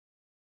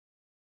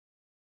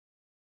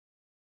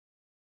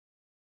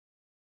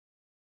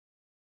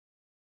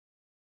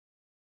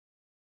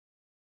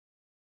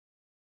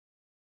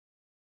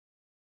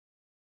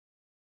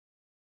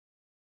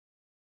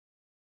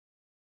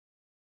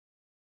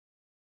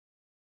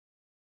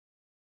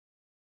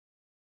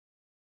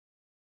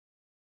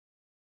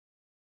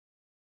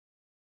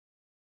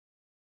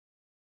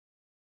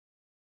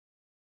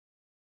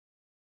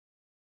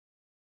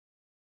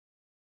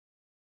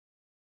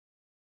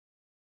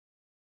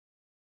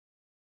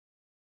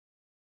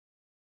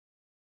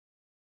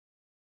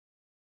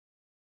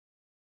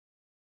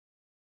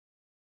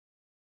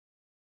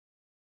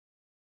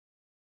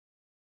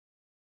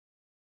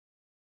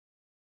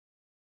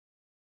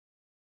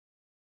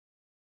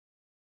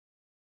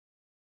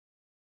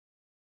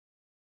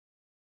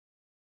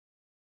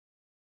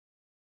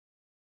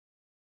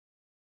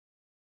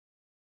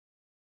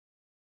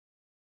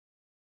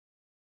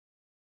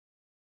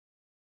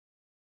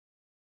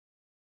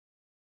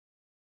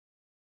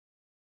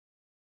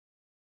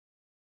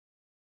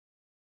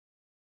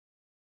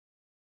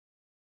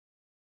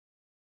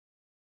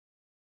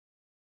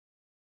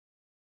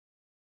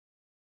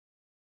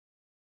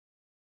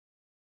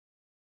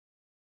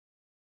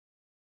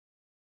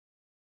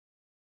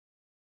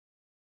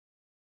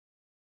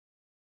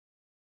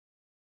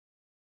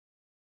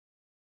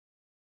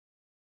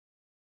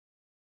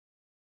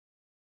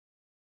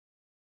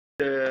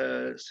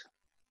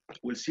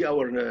we'll see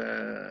our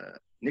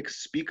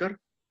next speaker,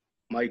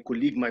 my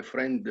colleague, my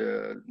friend,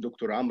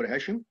 Dr. Amr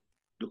Hashim.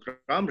 Dr.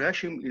 Amr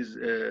Hashim is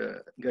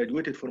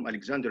graduated from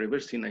Alexandria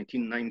University in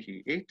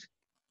 1998.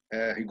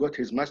 He got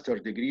his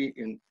master's degree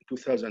in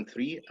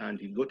 2003, and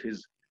he got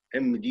his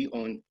MD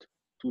on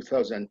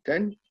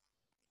 2010.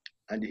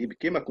 And he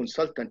became a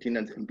consultant in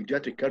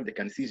pediatric cardiac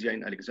anesthesia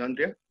in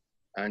Alexandria.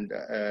 And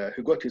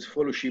he got his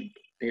fellowship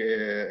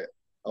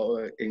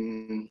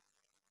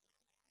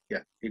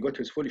he got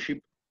his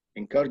fellowship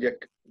in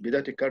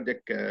pediatric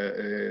cardiac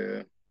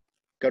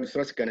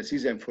cardiothoracic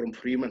anesthesia from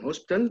Freeman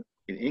Hospital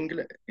in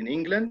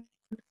England,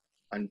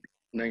 and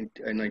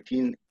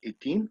 2018.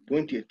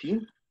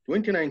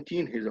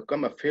 2019, he's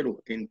become a fellow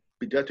in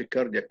pediatric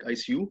cardiac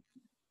ICU.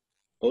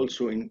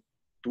 Also in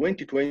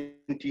 2020,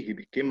 he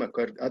became an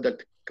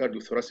adult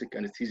cardiothoracic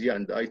anesthesia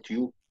and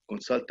ITU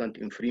consultant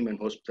in Freeman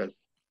Hospital.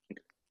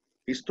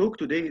 His talk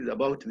today is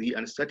about the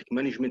anesthetic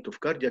management of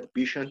cardiac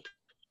patient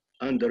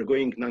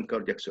undergoing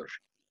non-cardiac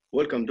surgery.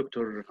 Welcome,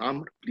 Dr.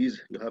 Amr.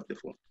 Please, you have the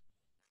floor.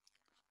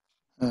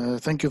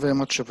 Thank you very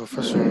much,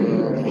 Professor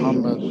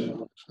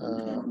Mohammed,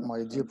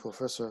 my dear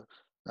professor,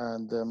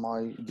 and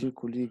my dear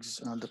colleagues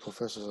and the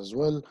professors as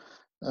well.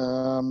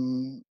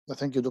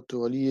 Thank you, Dr.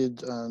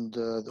 Walid, and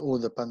all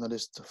the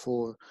panelists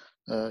for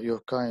your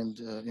kind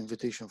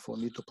invitation for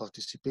me to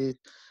participate.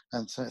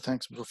 And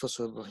thanks,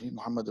 Professor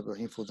Mohammed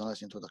Ibrahim, for the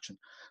nice introduction.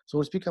 So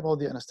we'll speak about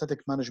the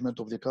anesthetic management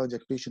of the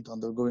cardiac patient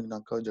undergoing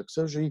non-cardiac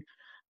surgery.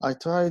 I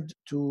tried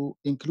to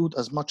include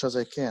as much as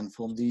I can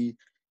from the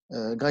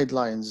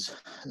guidelines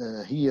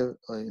here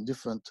in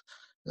different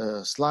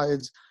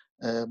slides,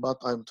 but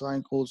I'm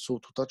trying also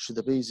to touch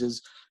the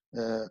bases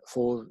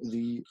for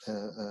the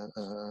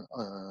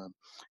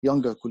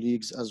younger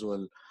colleagues as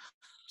well.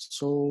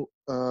 So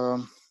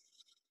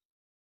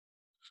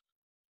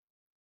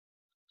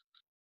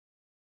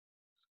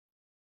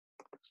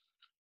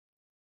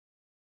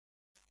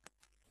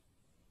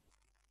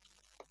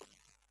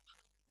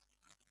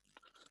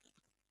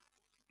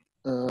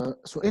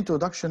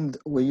introduction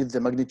with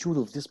the magnitude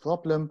of this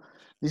problem.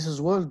 This is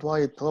a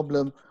worldwide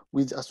problem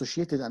with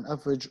associated an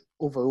average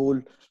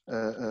overall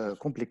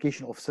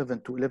complication of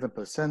 7 to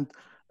 11%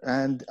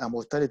 and a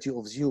mortality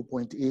of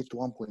 0.8 to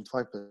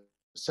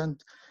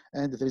 1.5%.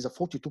 And there is a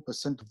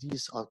 42% of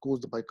these are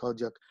caused by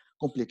cardiac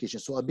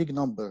complications. So a big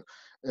number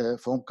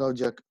from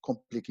cardiac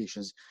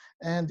complications.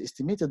 And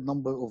estimated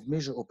number of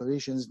major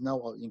operations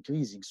now are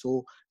increasing.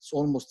 So it's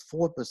almost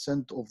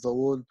 4% of the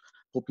world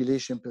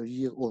population per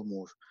year or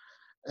more.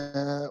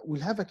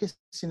 We'll have a case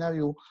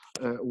scenario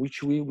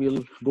which we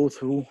will go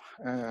through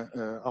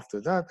after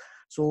that.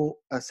 So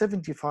a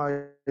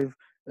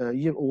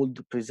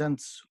 75-year-old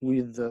presents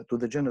with to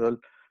the general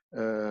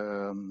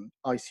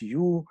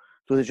ICU,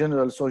 to the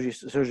general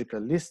surgical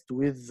list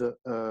with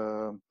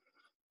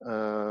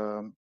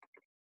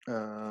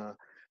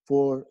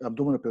for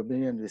abdominal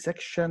peritoneal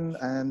resection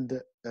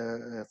and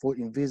for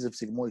invasive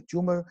sigmoid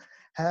tumor,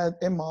 had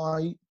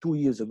MI 2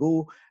 years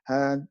ago,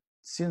 had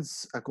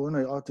since a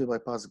coronary artery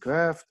bypass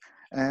graft,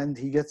 and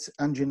he gets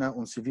angina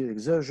on severe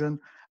exertion,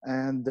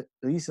 and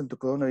recent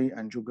coronary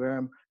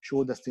angiogram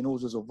showed the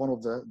stenosis of one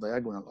of the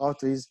diagonal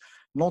arteries,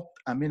 not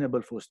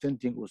amenable for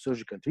stenting or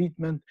surgical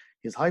treatment.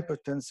 He's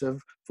hypertensive,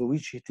 for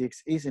which he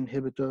takes ACE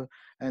inhibitor,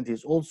 and he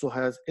also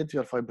has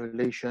atrial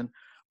fibrillation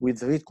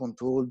with rate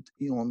controlled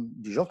on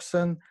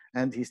digoxin,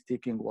 and he's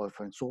taking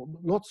warfarin. So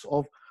lots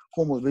of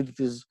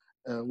comorbidities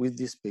with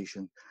this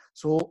patient.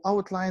 So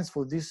outlines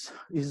for this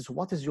is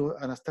what is your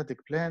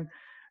anesthetic plan?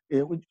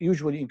 It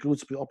usually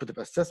includes preoperative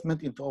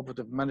assessment,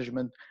 intraoperative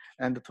management,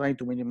 and trying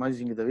to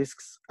minimizing the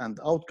risks and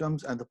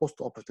outcomes, and the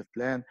postoperative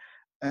plan.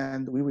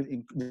 And we will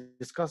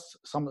discuss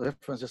some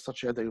references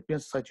such as the European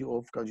Society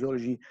of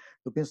Cardiology,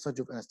 European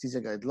Society of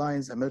Anesthesia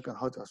guidelines, American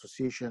Heart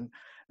Association,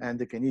 and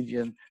the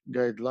Canadian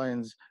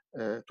guidelines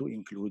to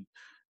include.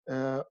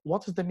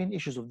 What is the main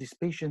issues of these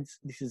patients?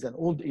 This is an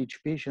old age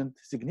patient,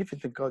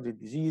 significant cardiac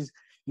disease,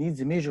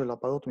 needs a major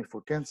laparotomy for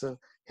cancer,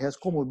 has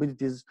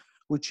comorbidities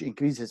which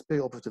increase his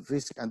perioperative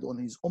risk, and on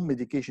his own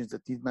medications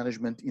that need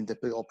management in the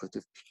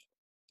perioperative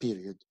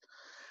period.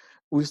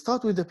 We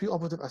start with the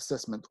preoperative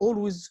assessment.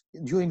 Always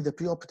during the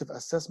preoperative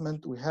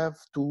assessment, we have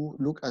to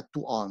look at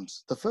two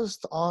arms. The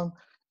first arm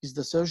is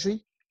the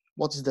surgery.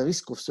 What is the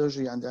risk of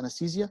surgery and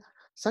anesthesia?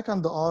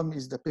 Second arm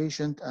is the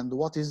patient and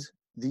what is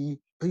the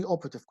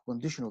preoperative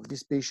condition of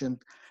this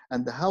patient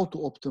and how to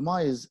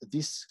optimize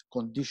this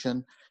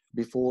condition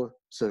before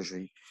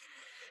surgery.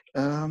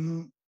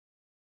 There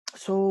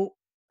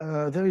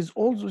is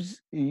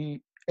always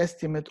an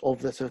estimate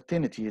of the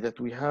certainty that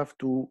we have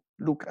to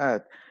look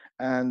at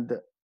and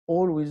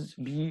always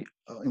be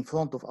in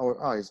front of our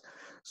eyes.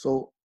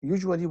 So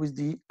usually with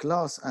the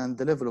class and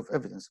the level of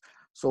evidence.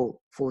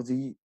 So for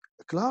the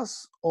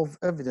class of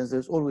evidence,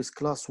 there's always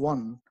class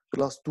 1,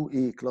 class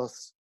 2A,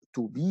 class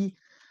 2B.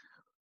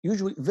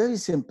 Usually very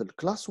simple.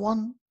 Class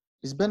 1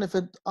 is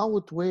benefit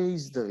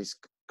outweighs the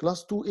risk.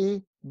 Class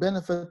 2A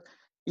benefit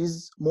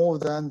is more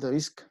than the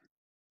risk,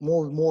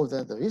 more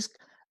than the risk.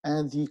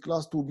 And the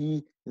class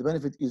 2B, the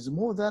benefit is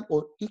more than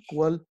or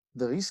equal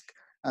the risk,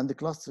 and the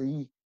class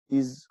 3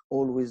 is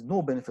always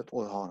no benefit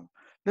or harm.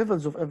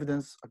 Levels of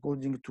evidence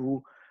according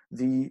to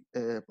the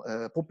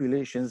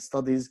population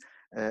studies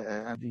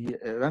and the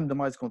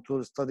randomized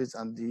control studies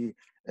and the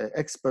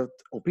expert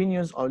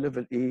opinions are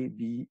level A,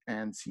 B,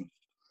 and C.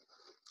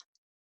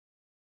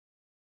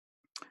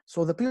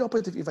 So the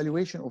preoperative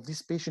evaluation of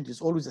this patient is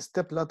always a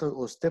step-ladder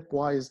or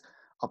stepwise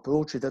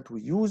approach that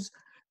we use.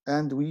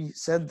 And we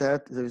said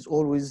that there is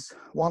always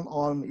one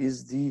arm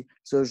is the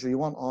surgery,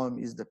 one arm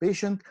is the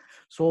patient.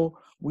 So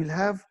we'll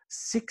have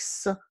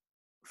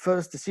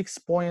first 6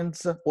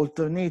 points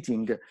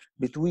alternating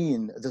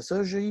between the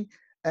surgery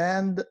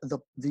and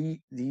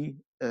the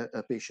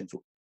patient.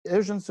 So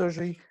urgent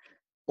surgery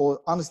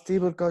or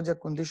unstable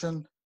cardiac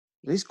condition,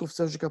 risk of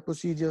surgical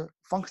procedure,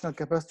 functional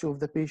capacity of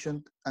the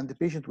patient, and the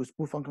patient with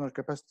poor functional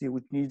capacity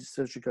which needs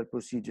surgical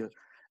procedure,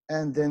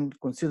 and then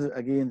consider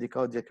again the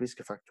cardiac risk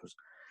factors.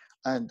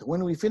 And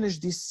when we finish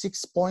these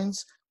 6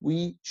 points,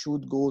 we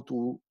should go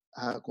to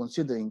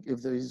considering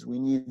if we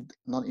need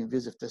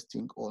non-invasive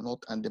testing or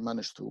not, and they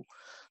manage through.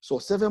 So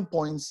 7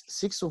 points,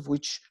 6 of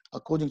which,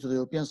 according to the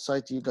European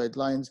Society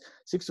guidelines,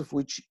 6 of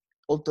which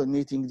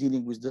alternating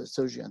dealing with the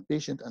surgery and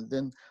patient, and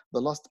then the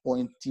last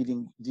point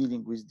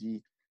dealing with the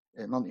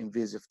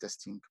non-invasive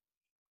testing.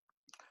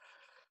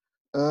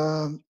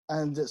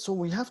 And so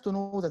we have to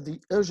know that the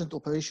emergent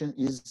operation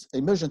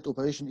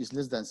is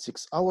less than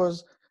 6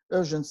 hours,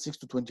 urgent 6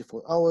 to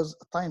 24 hours,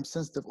 a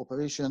time-sensitive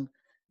operation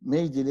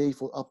may delay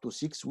for up to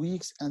 6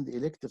 weeks, and the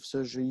elective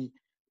surgery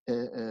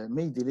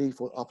may delay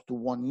for up to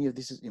 1 year.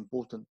 This is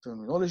important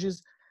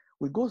terminologies.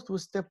 We go through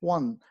step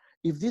 1.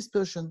 If this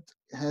patient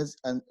has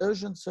an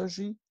urgent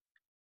surgery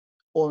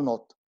or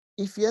not.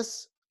 If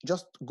yes,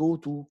 just go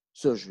to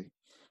surgery,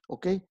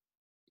 okay?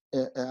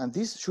 And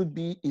this should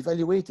be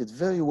evaluated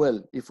very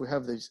well if we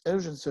have this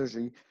urgent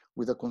surgery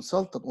with a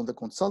consultant on the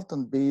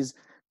consultant base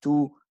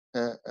to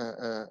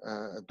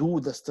do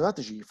the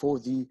strategy for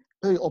the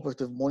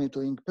perioperative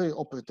monitoring,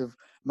 perioperative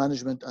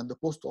management, and the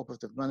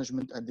post-operative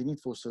management, and the need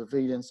for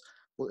surveillance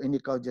for any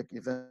cardiac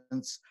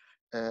events,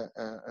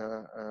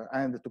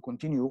 and to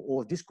continue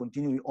or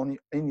discontinue on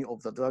any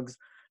of the drugs,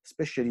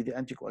 especially the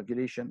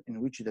anticoagulation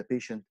in which the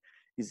patient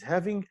is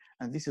having,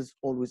 and this is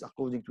always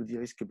according to the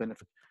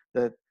risk-benefit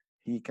that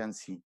he can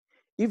see.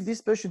 If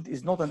this patient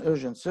is not an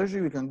urgent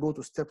surgery, we can go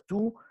to step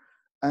 2,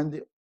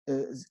 and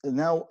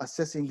now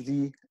assessing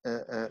the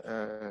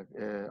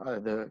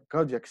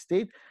cardiac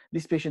state.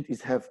 This patient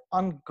have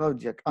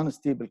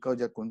unstable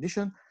cardiac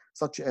condition,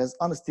 such as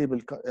unstable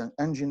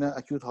angina,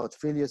 acute heart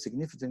failure,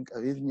 significant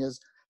arrhythmias,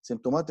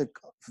 symptomatic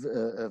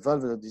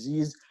valvular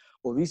disease,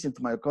 or recent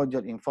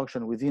myocardial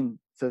infarction within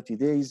 30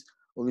 days,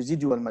 or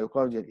residual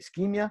myocardial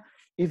ischemia.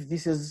 If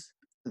this is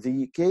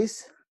the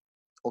case,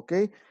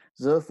 okay,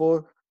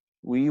 therefore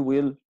we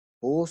will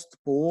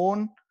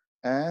postpone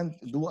and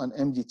do an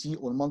MDT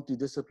or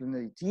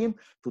multidisciplinary team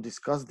to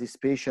discuss this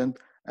patient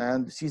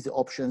and see the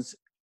options,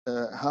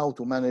 how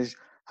to manage,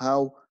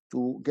 how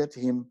to get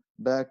him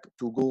back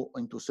to go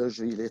into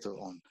surgery later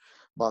on.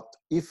 But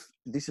if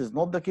this is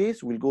not the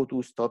case, we'll go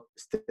to step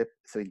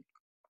 3.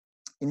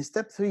 In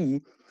step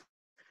 3,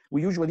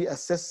 we usually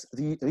assess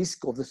the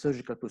risk of the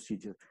surgical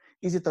procedure.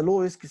 Is it a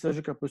low-risk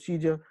surgical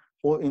procedure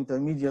or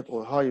intermediate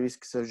or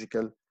high-risk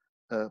surgical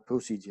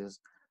procedures?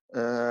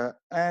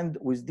 And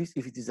with this,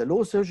 if it is a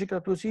low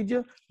surgical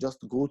procedure, just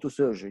go to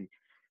surgery.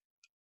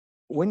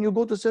 When you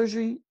go to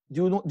surgery,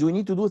 do you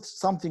need to do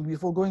something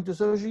before going to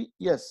surgery?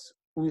 Yes,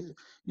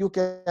 you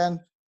can.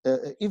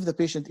 If the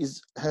patient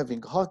is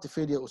having heart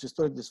failure or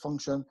systolic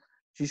dysfunction,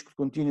 she should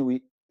continue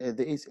with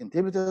the ACE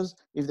inhibitors.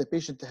 If the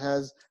patient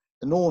has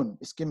a known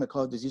ischemic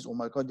heart disease or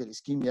myocardial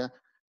ischemia,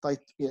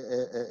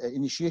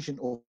 initiation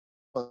of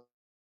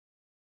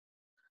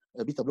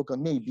beta blocker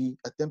may be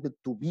attempted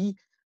to be,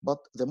 but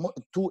the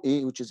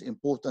 2A, which is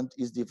important,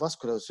 is the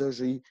vascular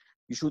surgery.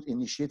 You should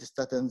initiate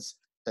statins,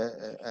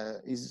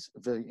 is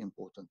very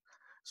important.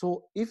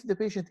 So if the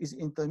patient is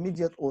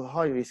intermediate or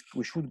high risk,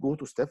 we should go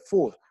to step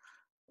 4,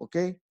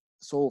 okay?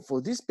 So for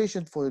this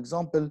patient, for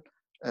example,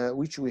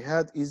 which we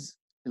had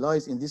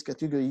lies in this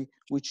category,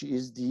 which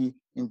is the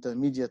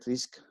intermediate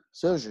risk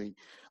surgery.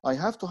 I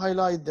have to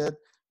highlight that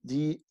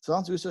the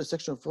transverse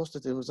resection of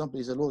prostate, for example,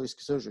 is a low risk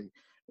surgery.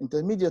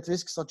 Intermediate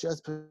risks such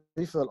as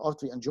peripheral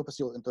artery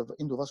angiopathy or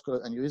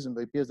endovascular aneurysm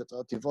repairs that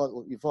are TIVAR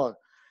or EVAR,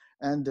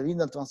 and the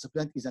renal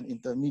transplant is an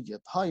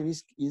intermediate. High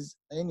risk is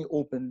any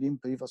open limb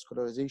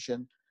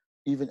revascularization,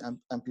 even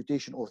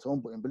amputation or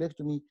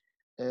thromboembolectomy,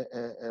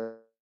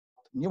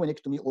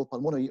 pneumonectomy or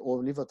pulmonary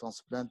or liver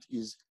transplant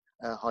is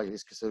a high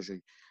risk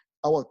surgery.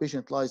 Our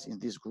patient lies in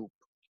this group.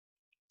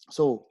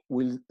 So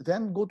we'll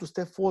then go to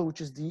step 4,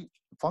 which is the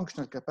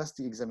functional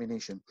capacity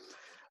examination.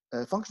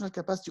 Functional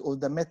capacity or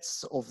the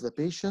METs of the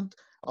patient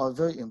are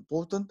very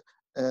important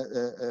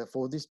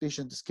for this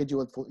patient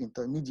scheduled for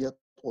intermediate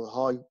or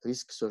high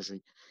risk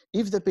surgery.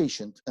 If the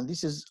patient, and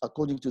this is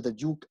according to the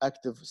Duke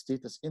Active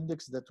Status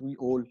Index that we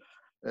all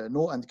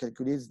know and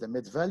calculates the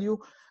MET value,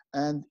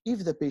 and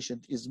if the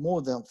patient is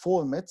more than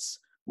 4 METs,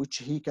 which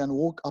he can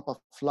walk up a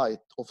flight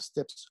of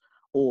steps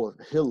or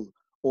hill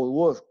or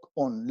work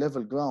on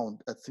level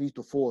ground at 3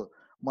 to 4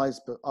 miles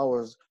per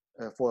hour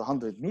for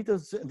 100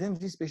 meters, then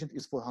this patient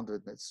is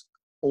 400 meds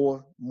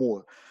or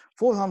more.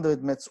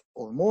 400 meds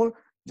or more,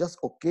 just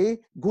okay,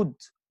 good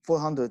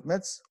 400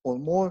 meds or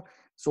more,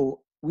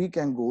 so we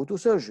can go to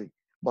surgery.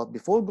 But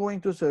before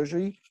going to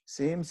surgery,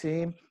 same,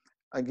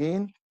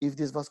 again, if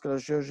this vascular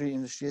surgery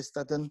in the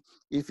statin,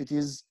 if it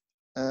is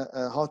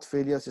heart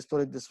failure,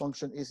 systolic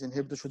dysfunction, ACE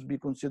inhibitor should be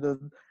considered,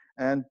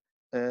 and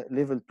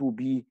level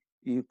 2B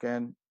you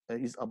can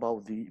is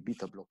about the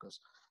beta blockers.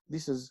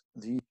 This is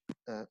the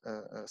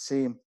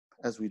same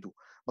as we do.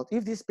 But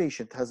if this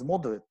patient has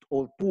moderate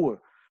or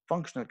poor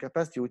functional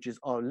capacity, which is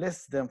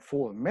less than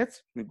 4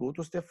 meds, we go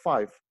to step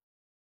 5.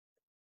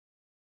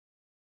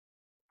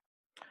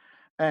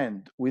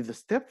 And with the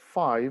step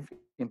 5,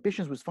 in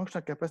patients with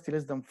functional capacity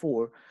less than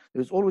 4,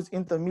 there is always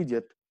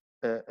intermediate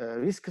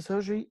risk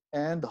surgery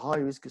and high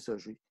risk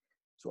surgery.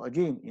 So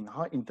again, in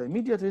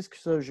intermediate risk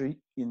surgery,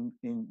 in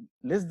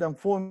less than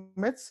 4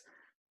 meds,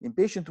 in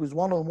patients with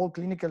 1 or more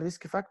clinical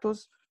risk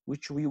factors,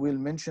 which we will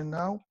mention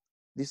now,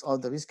 these are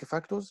the risk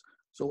factors.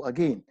 So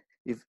again,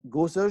 if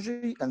go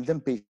surgery and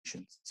then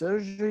patient,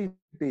 surgery,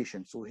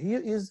 patient. So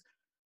here is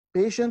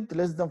patient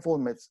less than 4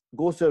 meds,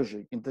 go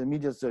surgery,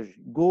 intermediate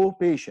surgery, go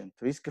patient,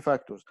 risk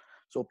factors.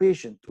 So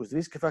patient with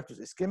risk factors,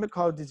 ischemic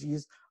heart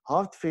disease,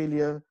 heart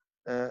failure,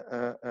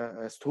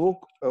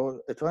 stroke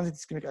or a transient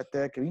ischemic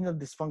attack, renal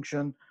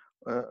dysfunction,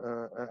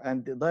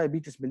 and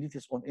diabetes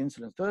mellitus on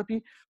insulin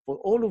therapy. For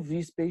all of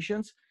these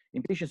patients,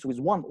 in patients with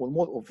 1 or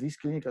more of these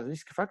clinical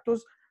risk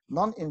factors,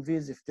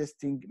 non-invasive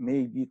testing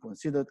may be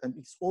considered, and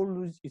it's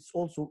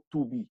also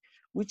 2B,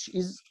 which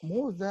is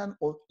more than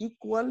or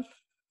equal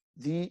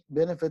the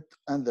benefit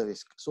and the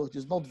risk. So it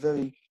is not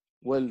very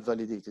well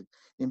validated.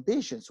 In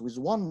patients with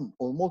 1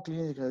 or more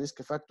clinical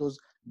risk factors,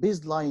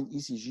 baseline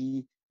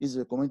ECG is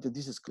recommended.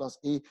 This is class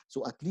A,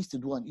 so at least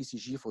do an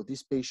ECG for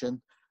this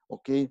patient,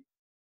 okay,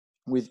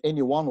 with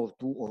any 1 or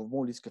 2 or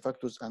more risk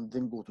factors, and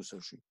then go to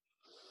surgery.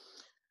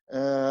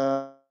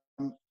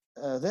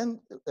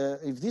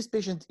 If this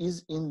patient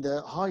is in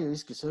the high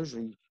risk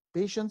surgery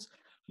patients,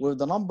 where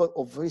the number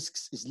of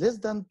risks is less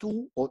than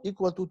 2 or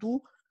equal to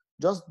 2,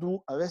 just do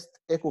a rest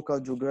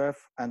echocardiograph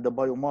and the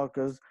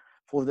biomarkers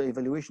for the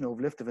evaluation of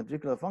left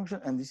ventricular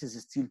function, and this is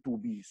still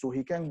 2B. So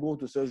he can go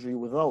to surgery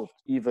without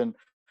even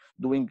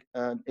doing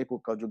an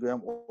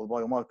echocardiogram or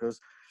biomarkers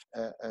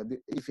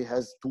if he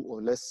has 2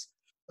 or less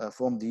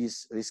from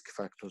these risk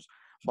factors.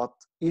 But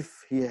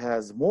if he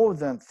has more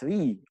than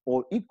 3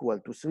 or equal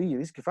to 3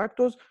 risk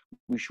factors,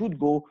 we should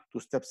go to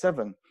step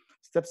 7.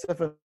 Step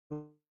 7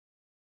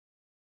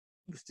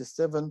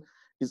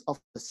 is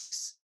after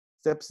 6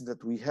 steps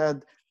that we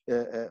had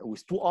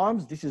with 2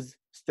 arms. This is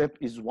step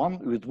is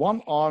 1 with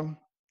 1 arm,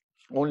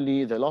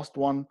 only the last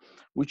one,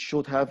 which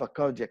should have a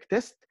cardiac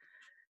test.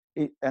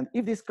 And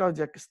if this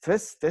cardiac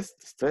stress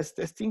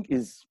testing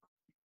is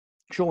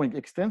showing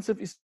extensive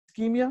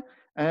ischemia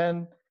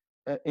and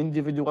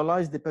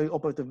individualized, the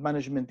perioperative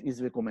management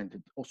is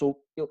recommended. Also,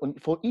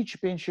 for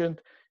each patient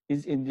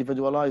is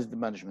individualized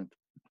management,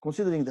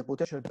 considering the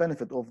potential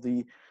benefit of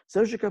the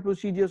surgical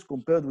procedures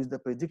compared with the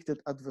predicted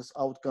adverse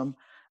outcome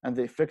and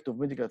the effect of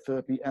medical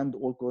therapy and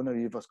or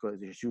coronary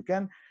revascularization. You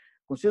can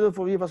consider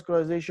for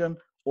revascularization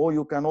or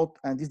you cannot,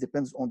 and this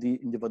depends on the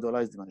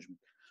individualized management.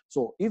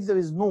 So if there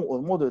is no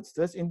or moderate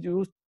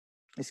stress-induced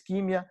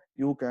ischemia,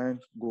 you can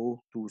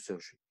go to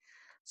surgery.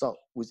 So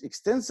with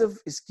extensive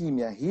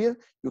ischemia here,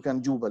 you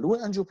can do balloon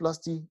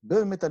angioplasty,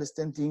 bare metal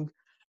stenting,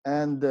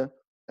 and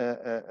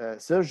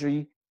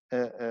surgery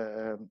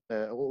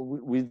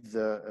with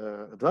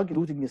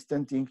drug-eluting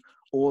stenting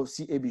or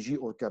CABG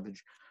or CABG.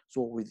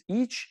 So with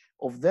each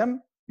of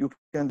them, you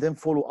can then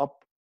follow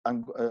up,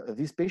 and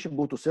this patient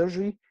go to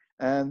surgery,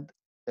 and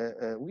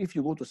if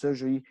you go to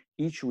surgery,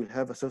 each will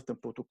have a certain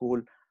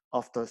protocol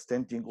after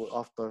stenting or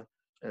after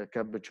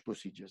CABG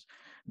procedures.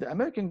 The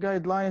American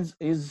guidelines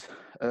is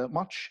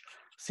much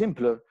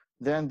simpler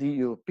than the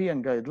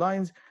European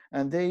guidelines,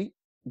 and they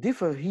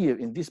differ here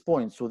in this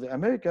point. So the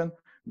American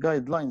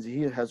guidelines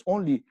here has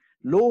only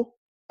low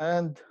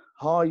and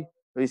high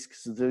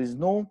risks. There is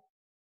no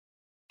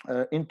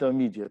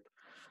intermediate.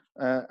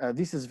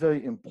 This is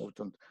very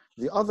important.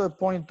 The other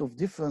point of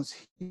difference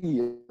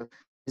here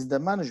is the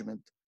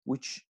management,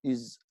 which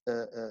is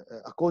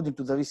according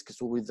to the risk.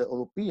 So with the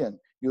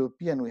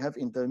European, we have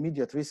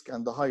intermediate risk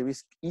and the high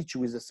risk, each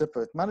with a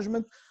separate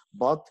management.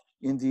 But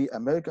in the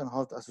American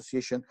Heart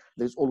Association,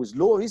 there's always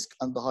low risk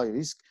and the high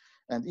risk.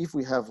 And if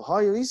we have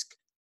high risk,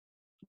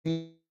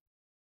 we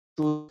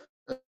should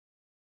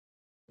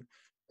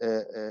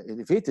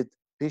elevated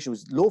patient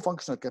with low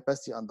functional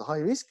capacity and the high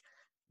risk.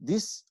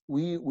 This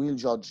we will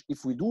judge.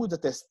 If we do the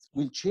test,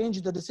 we'll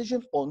change the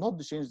decision or not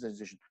change the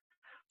decision.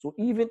 So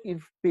even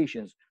if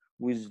patients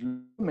with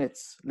low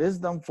METs less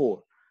than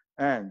 4,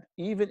 and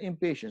even in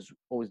patients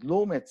with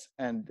low METs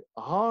and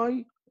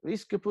high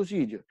risk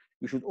procedure,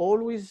 you should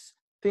always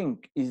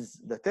think,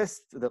 is the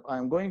test that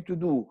I'm going to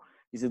do,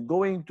 is it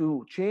going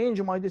to change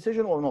my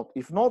decision or not?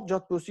 If not,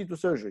 just proceed to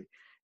surgery.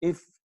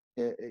 If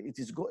it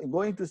is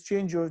going to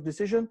change your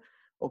decision,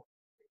 okay,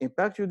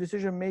 impact your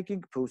decision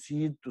making,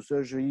 proceed to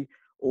surgery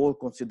or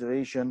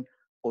consideration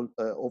of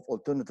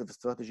alternative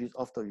strategies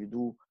after you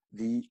do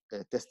the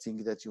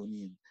testing that you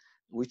need,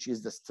 which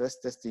is the stress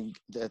testing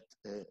that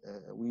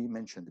we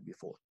mentioned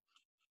before.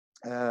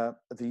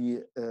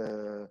 The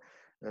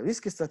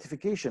risk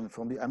stratification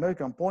from the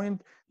American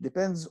point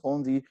depends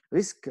on the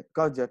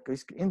cardiac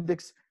risk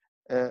index,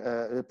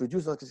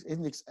 reproduced risk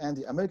index, and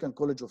the American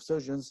College of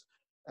Surgeons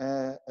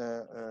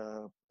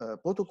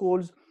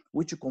protocols,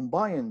 which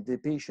combine the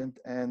patient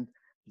and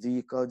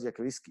the cardiac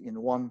risk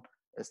in one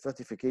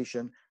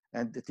stratification,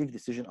 and they take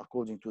decision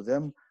according to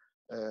them,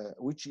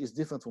 which is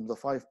different from the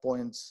 5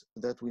 points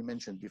that we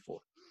mentioned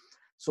before.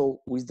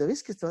 So with the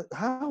risk,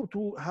 how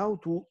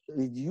to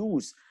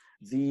reduce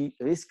the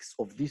risks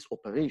of this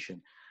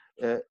operation?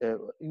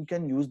 You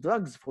can use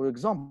drugs, for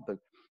example.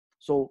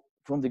 So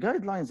from the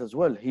guidelines as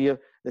well here,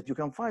 that you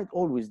can find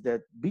always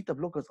that beta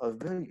blockers are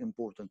very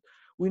important.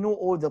 We know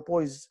all the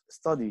POISE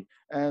study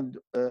and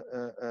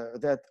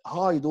that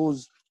high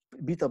dose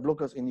beta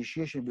blockers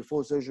initiation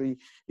before surgery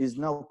is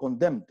now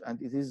condemned,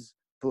 and it is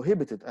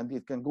prohibited, and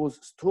it can cause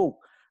stroke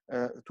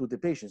to the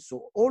patient.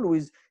 So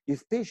always,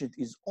 if patient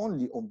is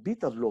only on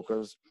beta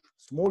blockers,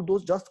 small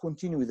dose, just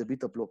continue with the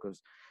beta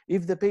blockers.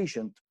 If the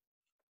patient,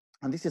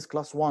 and this is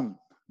class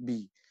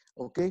 1B,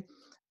 okay,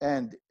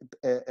 and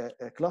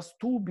class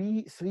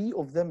 2B, 3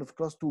 of them of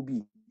class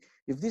 2B.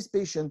 If this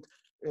patient,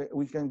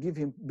 we can give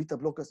him beta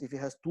blockers if he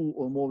has 2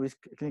 or more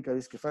clinical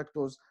risk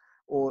factors,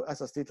 or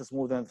as a status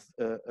more than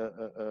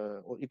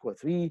or equal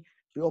 3.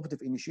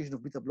 Preoperative initiation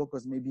of beta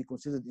blockers may be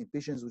considered in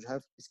patients which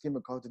have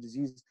ischemic heart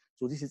disease.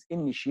 So this is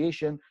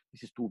initiation.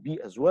 This is 2B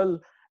as well.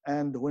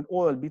 And when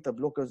oral beta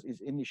blockers is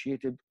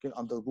initiated, can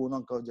undergo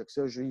non-cardiac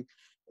surgery,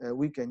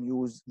 we can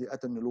use the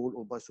atenolol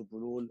or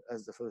bisoprolol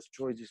as the first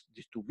choice.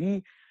 This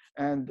 2B.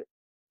 And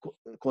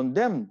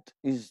condemned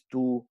is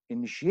to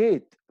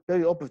initiate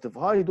perioperative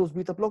high-dose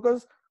beta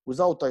blockers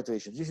without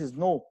titration. This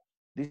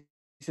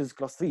is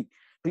class 3.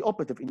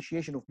 Preoperative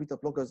initiation of beta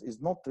blockers is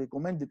not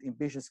recommended in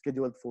patients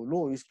scheduled for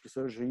low-risk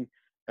surgery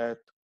at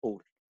all.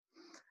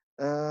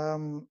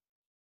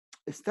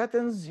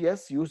 Statins,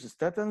 yes, use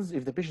statins.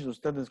 If the patient on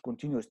statins,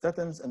 continue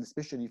statins, and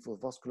especially for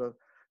vascular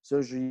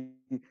surgery,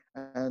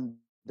 and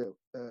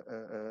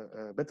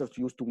better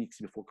to use 2 weeks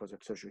before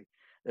cardiac surgery,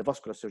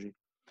 vascular surgery.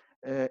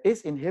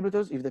 ACE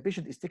inhibitors, if the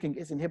patient is taking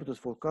ACE inhibitors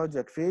for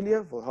cardiac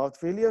failure, for heart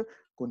failure,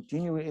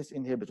 continue with ACE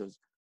inhibitors.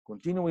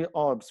 Continue with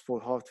ARBs for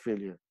heart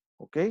failure,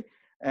 okay?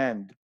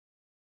 And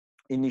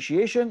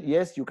initiation,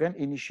 yes, you can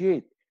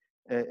initiate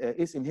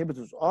ACE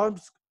inhibitors,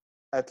 ARBs,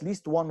 at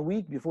least 1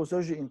 week before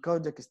surgery in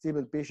cardiac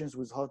stable patients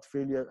with heart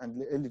failure and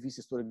LV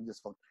systolic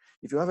dysfunction.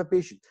 If you have a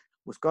patient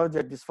with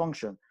cardiac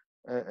dysfunction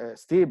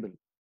stable,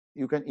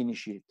 you can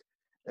initiate.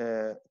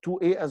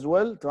 2A as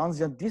well,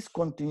 transient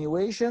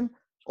discontinuation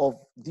of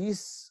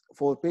these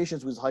for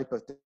patients with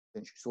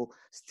hypertension. So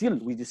still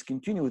we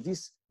discontinue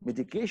these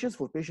medications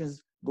for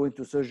patients going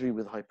to surgery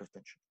with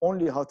hypertension.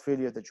 Only heart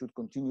failure that should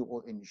continue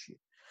or initiate.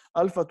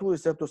 Alpha-2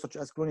 receptors such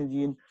as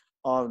clonidine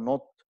are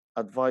not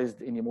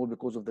advised anymore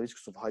because of the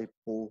risks of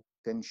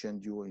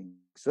hypotension during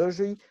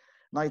surgery.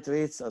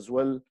 Nitrates as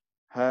well,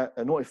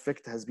 no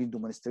effect has been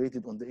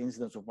demonstrated on the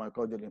incidence of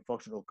myocardial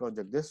infarction or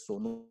cardiac death, so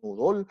no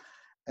role.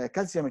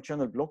 Calcium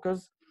channel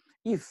blockers,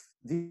 if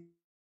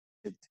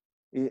it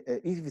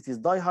is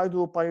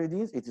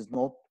dihydropyridines, it is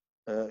not,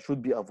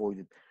 should be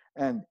avoided.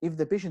 And if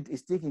the patient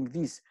is taking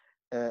this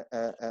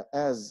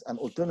as an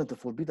alternative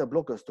for beta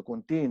blockers to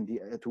contain the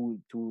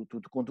to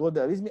control the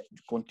arrhythmia,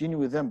 continue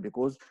with them,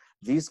 because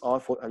these are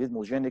for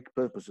arrhythmogenic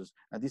purposes,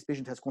 and this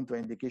patient has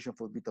contraindication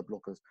for beta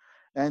blockers.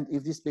 And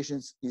if this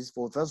patient is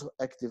for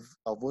vasoactive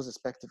or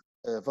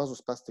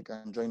vasospastic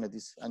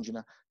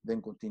angina,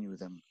 then continue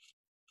them.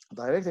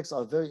 Diuretics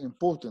are very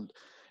important.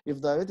 If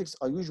diuretics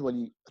are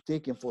usually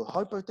taken for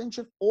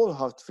hypertension or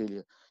heart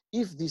failure,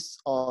 if these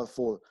are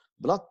for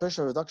blood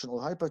pressure reduction or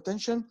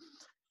hypertension,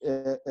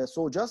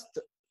 so just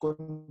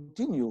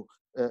continue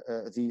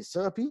the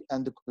therapy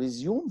and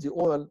resume the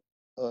oral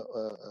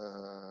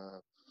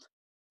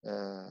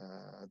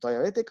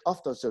diuretic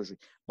after surgery.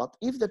 But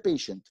if the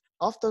patient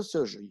after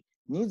surgery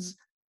needs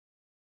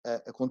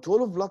a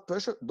control of blood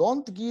pressure,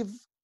 don't give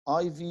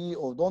IV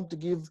or don't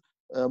give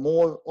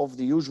more of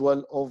the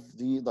usual of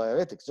the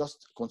diuretics.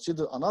 Just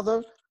consider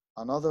another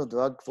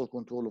drug for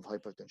control of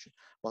hypertension.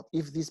 But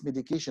if this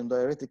medication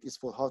diuretic is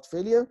for heart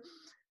failure,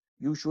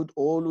 you should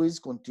always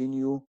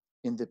continue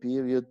in the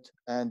period,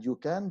 and you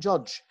can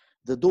judge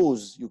the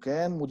dose. You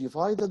can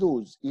modify the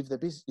dose. If the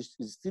patient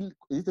is still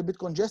a little bit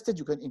congested,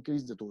 you can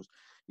increase the dose.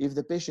 If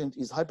the patient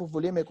is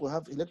hypovolemic or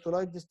have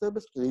electrolyte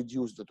disturbance,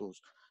 reduce the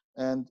dose.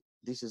 And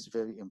this is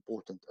very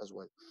important as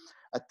well.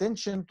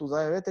 Attention to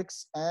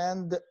diuretics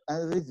and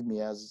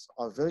arrhythmias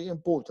are very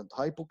important.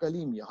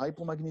 Hypokalemia,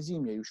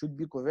 hypomagnesemia, you should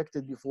be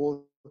corrected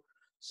before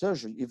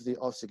surgery if they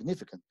are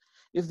significant.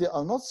 If they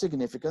are not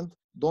significant,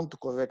 don't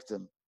correct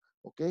them,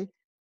 okay?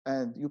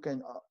 And you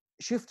can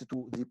shift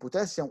to the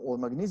potassium or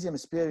magnesium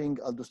sparing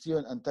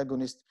aldosterone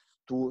antagonist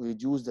to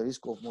reduce the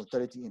risk of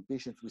mortality in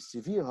patients with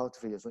severe heart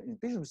failure. So in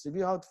patients with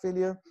severe heart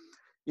failure,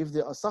 if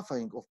they are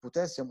suffering of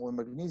potassium or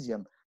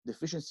magnesium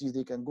deficiency,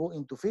 they can go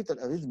into fatal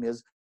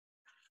arrhythmias.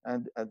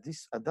 And at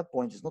that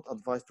point, it's not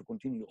advised to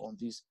continue on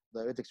these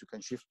diuretics. You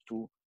can shift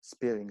to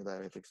sparing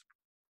diuretics.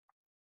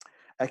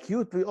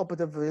 Acute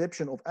preoperative relapse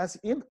of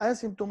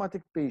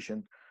asymptomatic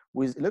patient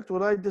with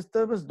electrolyte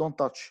disturbance, don't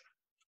touch.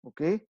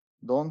 Okay,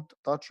 don't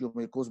touch. You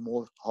may cause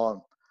more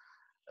harm.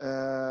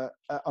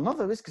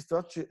 Another risk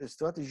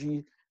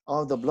strategy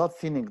are the blood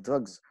thinning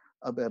drugs.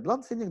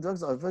 Blood thinning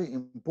drugs are very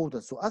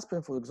important. So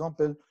aspirin, for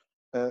example,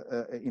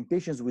 in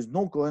patients with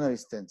no coronary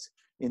stents.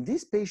 In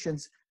these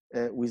patients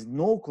with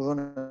no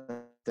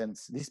coronary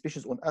stents, these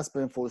patients on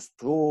aspirin for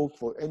stroke,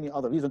 for any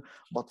other reason,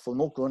 but for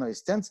no coronary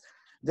stents,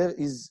 there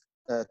is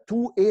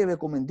 2A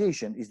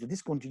recommendation is the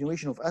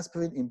discontinuation of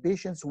aspirin in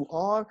patients who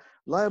are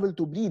liable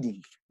to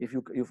bleeding. If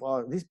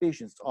these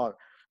patients are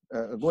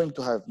going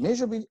to have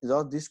major bleeding, they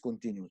are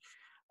discontinued.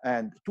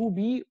 And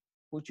 2B,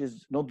 which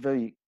is not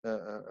very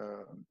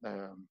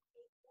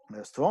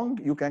strong,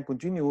 you can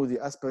continue the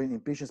aspirin in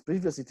patients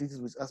previously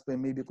treated with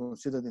aspirin may be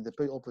considered in the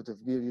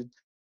perioperative period,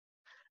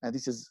 and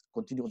this is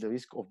continue the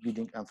risk of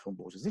bleeding and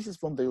thrombosis. This is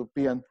from the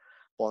European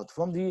part.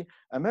 From the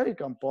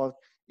American part,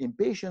 in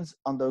patients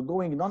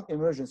undergoing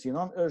non-emergency,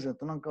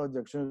 non-urgent,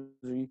 non-cardiac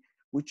surgery,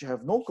 which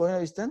have no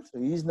coronary stent,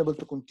 reasonable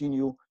to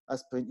continue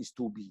aspirin is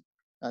 2B.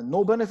 And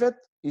no benefit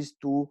is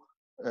to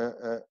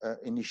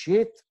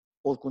initiate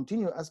or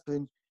continue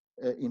aspirin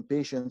in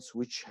patients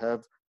which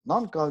have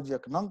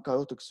non-cardiac,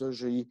 non-carotid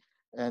surgery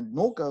and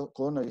no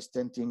coronary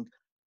stenting,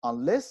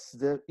 unless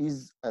there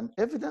is an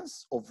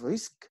evidence of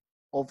risk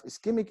of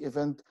ischemic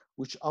event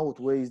which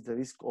outweighs the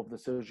risk of the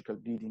surgical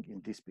bleeding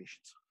in these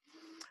patients.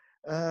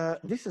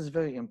 This is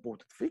very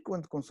important.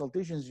 Frequent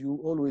consultations you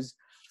always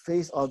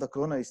face are the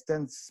coronary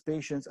stents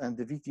patients and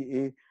the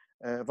VTA,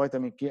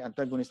 vitamin K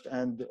antagonist,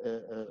 and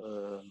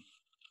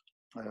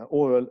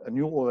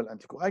new oral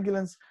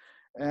anticoagulants.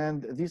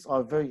 And these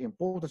are very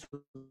important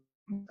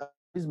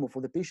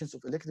for the patients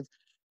of elective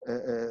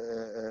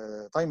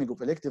timing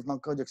of elective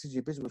non-cardiac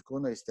surgery patients with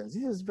coronary stents.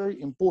 This is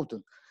very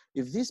important.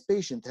 If this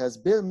patient has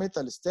bare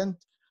metal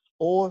stent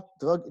or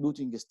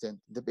drug-eluting stent,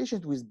 the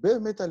patient with bare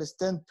metal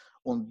stent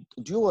on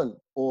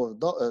dual or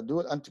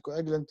dual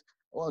anticoagulant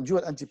or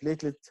dual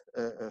antiplatelet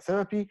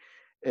therapy,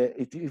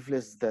 it is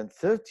less than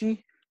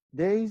 30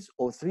 days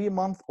or 3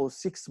 months or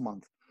 6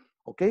 months.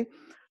 Okay,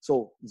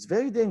 so it's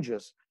very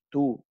dangerous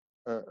to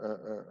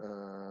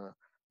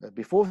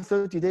before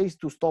 30 days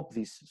to stop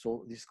this.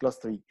 So this is class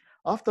 3.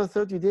 After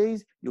 30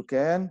 days, you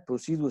can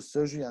proceed with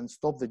surgery and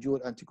stop the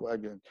dual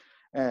anticoagulant.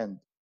 And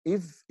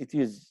if it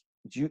is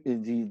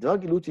the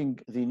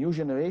drug-eluting, the new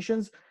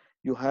generations,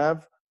 you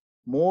have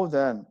more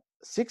than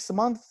 6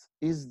 months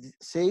is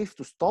safe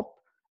to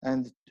stop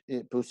and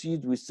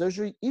proceed with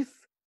surgery if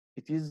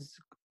it is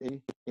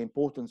an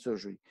important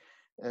surgery.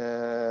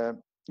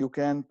 You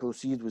can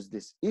proceed with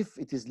this. If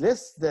it is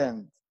less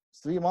than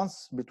 3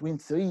 months, between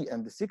 3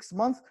 and 6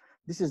 months,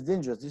 this is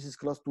dangerous. This is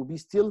class 2B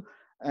still,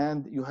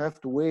 and you have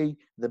to weigh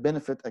the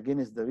benefit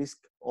against the risk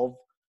of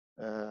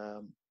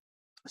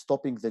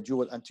stopping the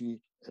dual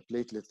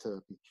antiplatelet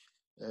therapy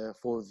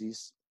for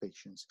these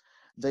patients.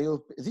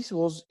 This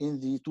was in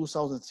the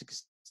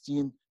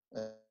 2016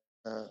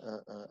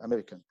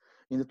 American.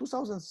 In the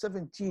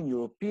 2017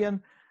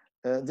 European,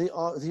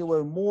 they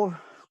were more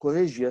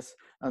courageous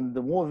and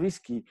more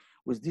risky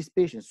with these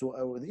patients.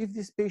 So if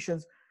these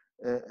patients,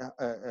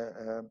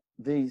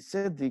 they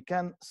said they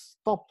can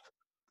stop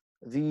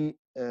the,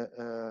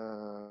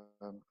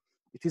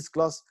 it is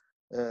class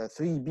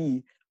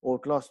 3B or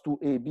class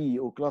 2AB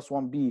or class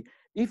 1B.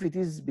 If it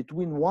is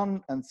between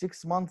 1 and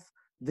 6 months,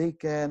 they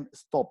can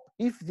stop.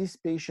 If this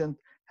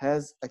patient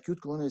has acute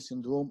coronary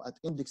syndrome at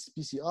index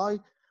PCI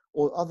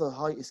or other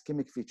high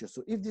ischemic features.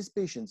 So if these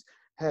patients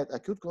had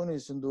acute coronary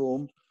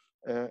syndrome,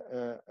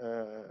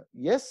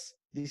 yes,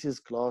 this is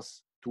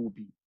class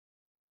 2B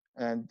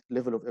and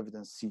level of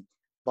evidence C.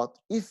 But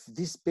if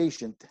this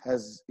patient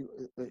has,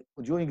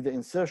 during the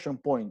insertion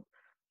point,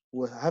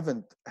 who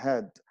haven't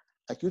had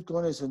acute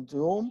coronary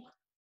syndrome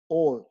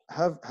or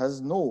has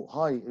no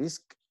high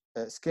risk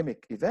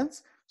ischemic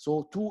events,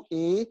 so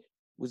 2A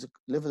with a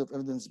level of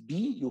evidence B,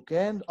 you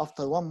can,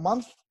 after 1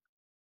 month,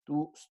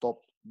 to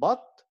stop.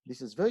 But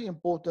this is very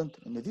important,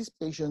 and these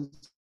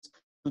patients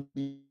should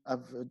be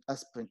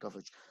aspirin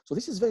coverage. So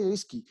this is very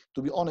risky,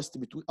 to be honest,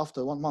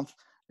 after 1 month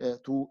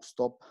to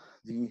stop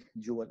the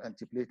dual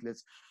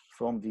antiplatelets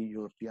from the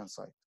European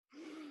side.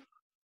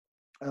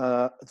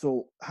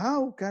 So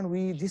how can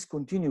we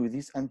discontinue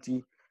these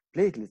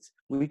antiplatelets?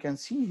 We can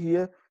see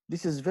here,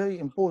 this is very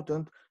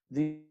important.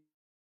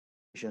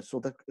 So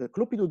the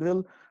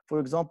clopidogrel, for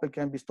example,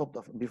 can be stopped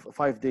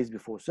 5 days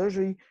before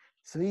surgery,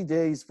 3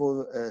 days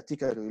for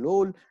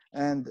ticagrelol,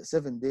 and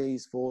 7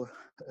 days for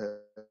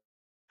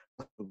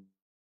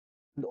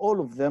and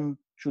all of them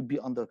should be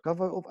under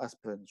cover of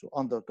aspirin. So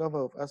under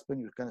cover of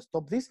aspirin, you can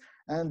stop this,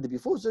 and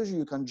before surgery,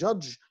 you can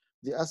judge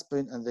the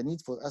aspirin and the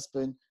need for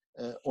aspirin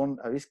on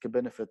a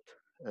risk-benefit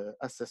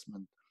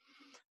assessment.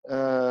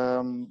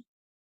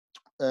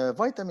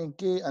 Vitamin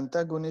K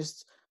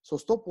antagonists So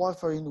stop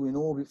warfarin, we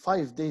know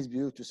 5 days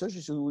prior to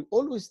surgery. So we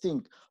always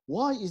think,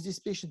 why is this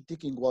patient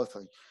taking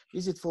warfarin?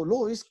 Is it for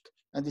low risk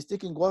and is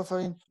taking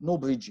warfarin? No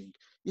bridging.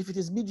 If it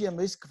is medium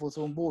risk for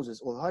thrombosis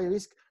or high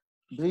risk,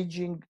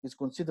 bridging is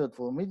considered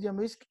for medium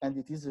risk and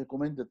it is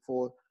recommended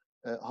for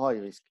high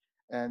risk.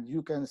 And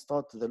you can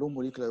start the low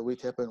molecular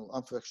weight heparin or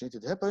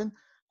unfractionated heparin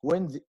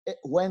when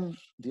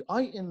the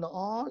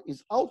INR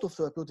is out of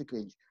therapeutic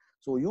range.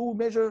 So you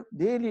measure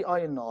daily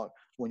INR.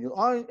 When your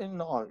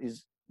INR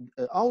is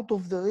out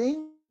of the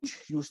range,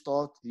 you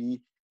start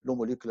the low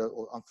molecular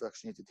or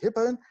unfractionated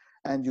heparin,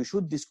 and you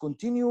should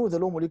discontinue the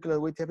low molecular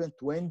weight heparin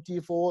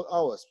 24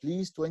 hours.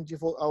 Please,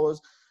 24 hours,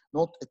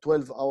 not a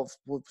 12-hour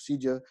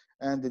procedure,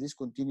 and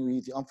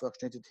discontinue the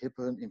unfractionated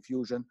heparin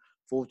infusion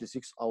 4 to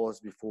 6 hours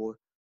before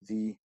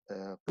the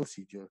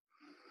procedure.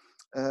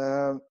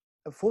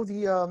 For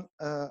the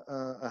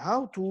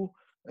how to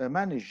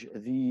manage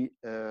the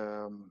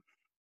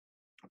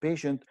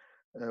patient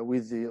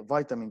with the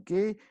vitamin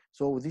K.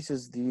 So this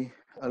is the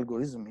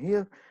algorithm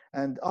here.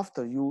 And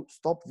after you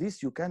stop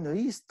this, you can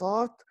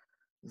restart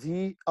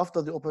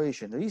after the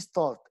operation,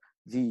 restart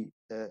the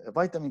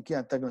vitamin K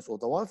antagonist or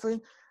the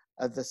warfarin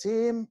at the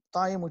same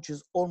time, which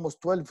is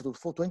almost 12 to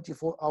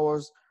 24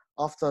 hours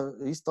after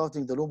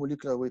restarting the low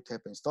molecular weight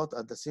heparin. Start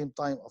at the same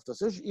time after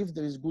surgery if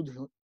there is good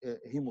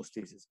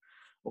hemostasis.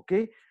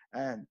 Okay,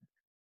 and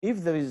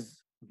if there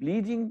is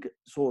bleeding,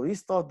 so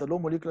restart the low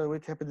molecular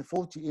weight heparin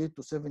 48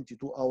 to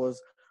 72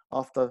 hours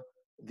after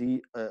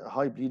the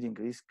high bleeding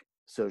risk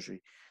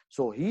surgery.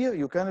 So here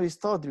you can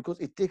restart because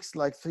it takes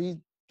like 3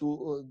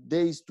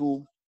 days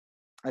to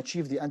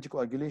achieve the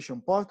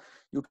anticoagulation part.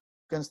 You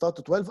can start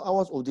to 12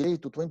 hours or delay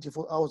to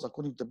 24 hours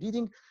according to the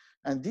bleeding.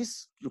 And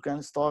this you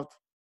can start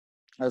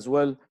as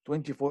well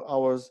 24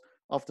 hours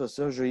after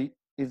surgery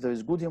if there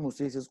is good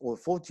hemostasis, or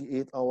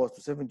 48 hours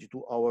to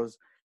 72 hours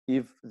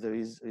if there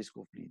is risk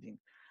of bleeding.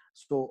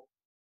 So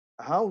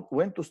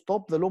when to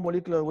stop the low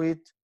molecular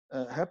weight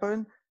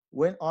heparin?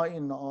 When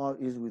INR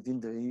is within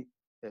the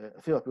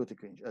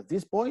therapeutic range. At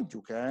this point,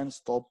 you can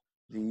stop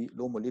the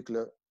low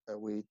molecular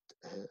weight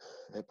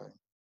heparin.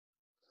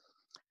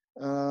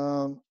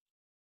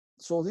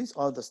 So these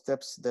are the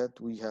steps that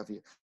we have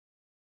here.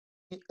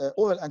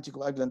 Oral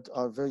anticoagulant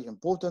are very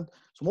important.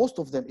 So most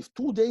of them, if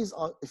 2 days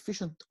are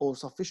efficient or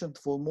sufficient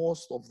for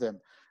most of them,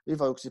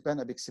 rivaroxaban,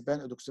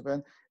 apixaban,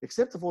 edoxaban,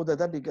 except for the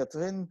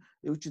dabigatran,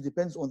 which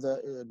depends on the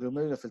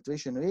glomerular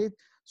filtration rate.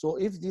 So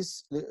if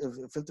this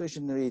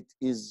filtration rate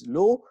is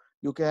low,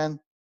 you can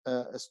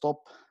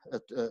stop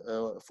at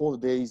 4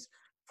 days,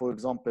 for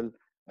example.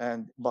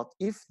 But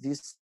if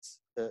this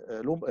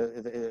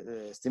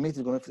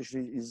estimated glomerular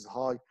filtration rate is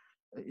high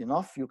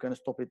enough, you can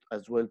stop it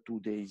as well 2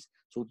 days.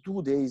 So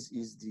 2 days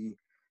is the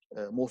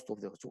most of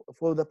the. So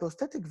for the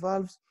prosthetic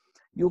valves,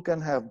 you can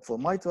have for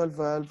mitral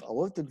valve,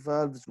 aortic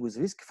valves with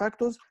risk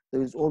factors,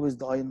 there is always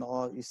the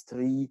INR is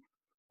 3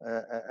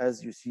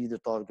 as you see the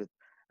target.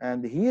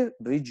 And here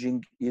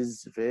bridging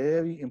is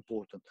very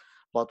important.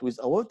 But with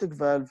aortic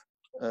valve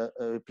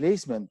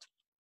replacement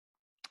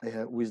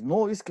with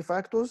no risk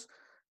factors,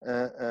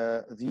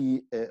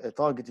 the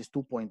target is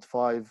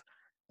 2.5,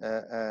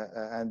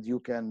 and you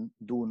can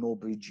do no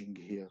bridging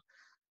here.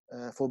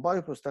 For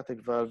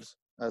bioprosthetic valves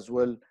as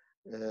well,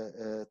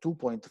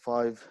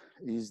 2.5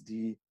 is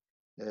the,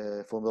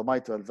 for the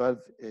mitral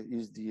valve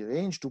is the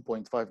range,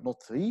 2.5,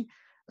 not 3,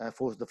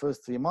 for the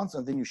first 3 months,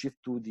 and then you shift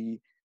to the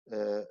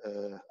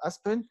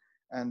aspirin.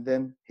 And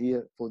then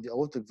here for the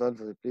aortic valve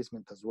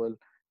replacement as well,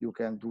 you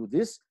can do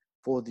this.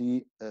 For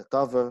the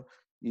TAVR,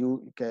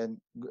 you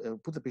can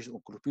put the patient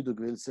on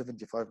clopidogrel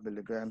 75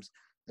 milligrams,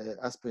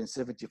 aspirin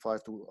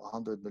 75 to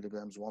 100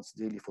 milligrams once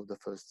daily for the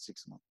first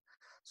 6 months.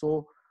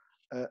 So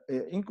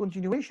in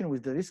continuation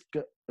with the risk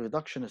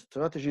reduction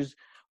strategies,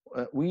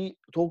 we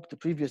talked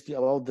previously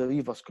about the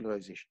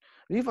revascularization.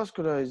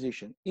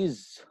 Revascularization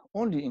is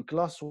only in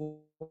class 1.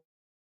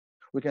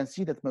 We can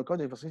see that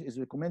myocardial revascularization is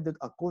recommended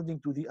according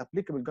to the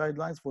applicable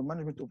guidelines for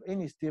management of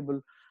any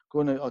stable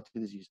coronary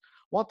artery disease.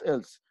 What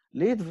else?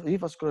 Late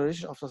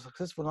revascularization after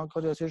successful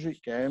non-cardiac surgery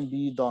can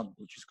be done,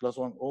 which is class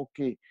 1.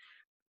 Okay.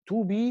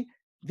 2B,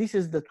 this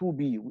is the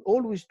 2B.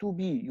 Always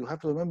 2B. You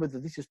have to remember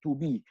that this is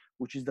 2B,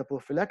 which is the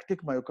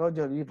prophylactic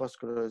myocardial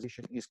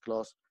revascularization is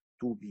class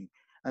 2B.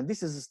 And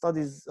this is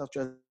studies such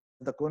as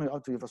the coronary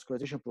artery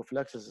revascularization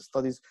prophylaxis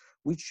studies,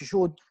 which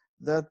showed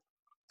that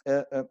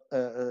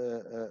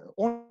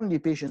only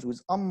patients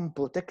with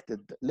unprotected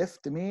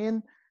left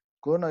main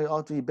coronary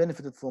artery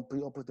benefited from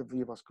preoperative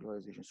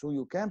revascularization. So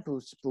you can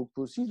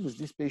proceed with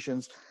these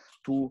patients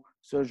to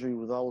surgery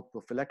without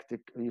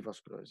prophylactic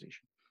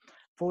revascularization.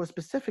 For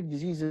specific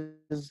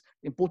diseases,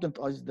 important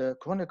is the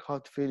chronic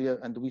heart failure,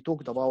 and we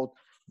talked about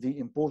the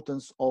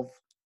importance of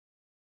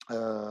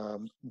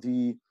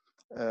the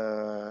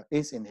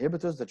ACE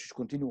inhibitors, that should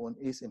continue on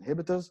ACE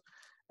inhibitors,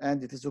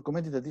 and it is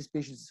recommended that these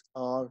patients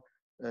are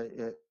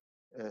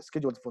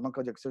scheduled for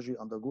non-cardiac surgery,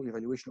 undergo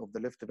evaluation of the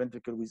left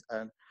ventricle with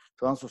an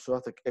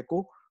transthoracic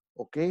echo,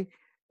 okay,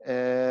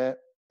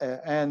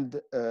 and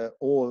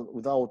or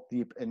without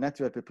the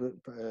natural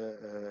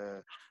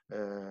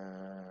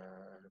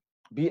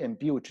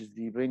BMP, which is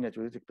the brain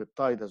natriuretic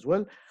peptide as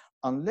well,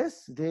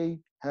 unless they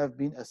have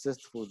been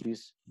assessed for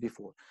this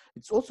before.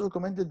 It's also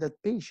recommended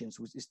that patients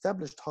with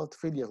established heart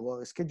failure who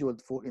are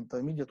scheduled for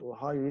intermediate or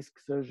high risk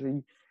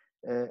surgery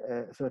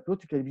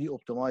therapeutically be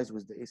optimized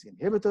with the ACE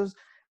inhibitors.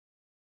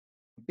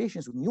 And in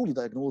patients with newly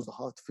diagnosed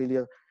heart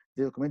failure,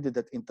 they recommended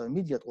that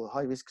intermediate or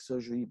high risk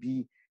surgery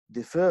be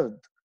deferred,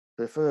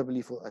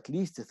 preferably for at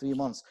least 3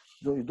 months.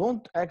 So you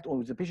don't act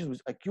on the patients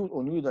with acute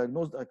or newly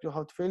diagnosed acute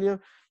heart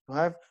failure. You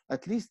have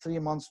at least 3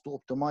 months to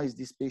optimize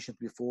this patient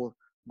before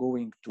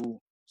going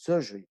to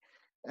surgery.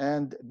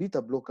 And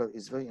beta blocker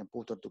is very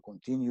important to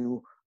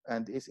continue,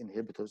 and ACE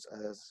inhibitors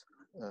as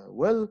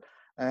well.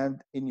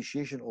 And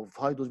initiation of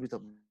high dose beta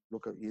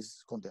blocker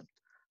is condemned.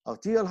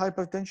 Arterial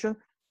hypertension,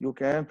 you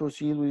can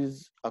proceed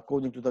with,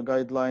 according to the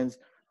guidelines,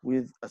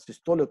 with a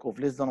systolic of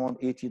less than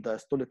 180,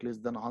 diastolic less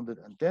than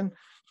 110.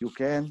 You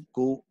can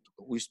go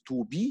with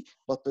 2B,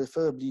 but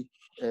preferably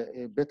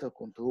a better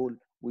control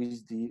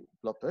with the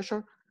blood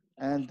pressure.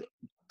 And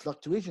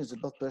fluctuations in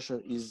blood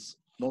pressure is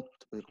not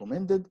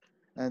recommended.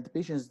 And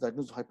patients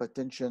diagnosed with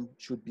hypertension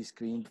should be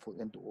screened for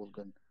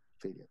end-organ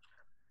failure.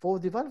 For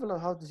the valvular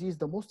heart disease,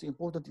 the most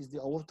important is the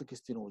aortic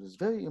stenosis.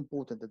 Very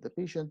important that the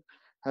patient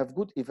have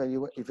good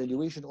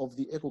evaluation of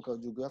the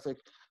echocardiographic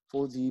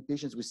for the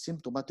patients with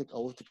symptomatic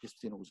aortic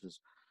stenosis.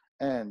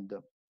 And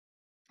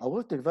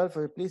aortic valve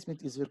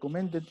replacement is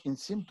recommended in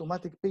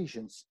symptomatic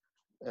patients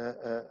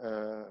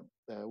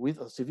with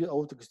a severe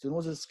aortic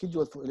stenosis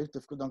scheduled for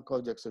elective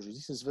cardiac surgery.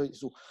 This is very,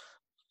 so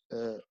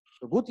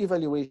a good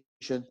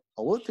evaluation,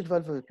 aortic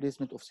valve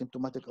replacement of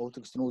symptomatic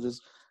aortic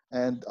stenosis,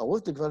 and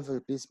aortic valve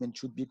replacement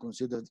should be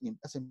considered in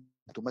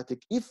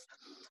asymptomatic if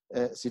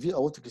severe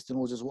aortic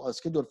stenosis who are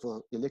scheduled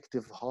for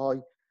elective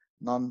high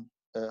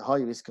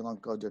risk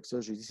non-cardiac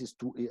surgery. This is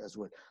 2A as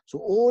well.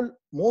 So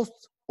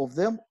most of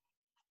them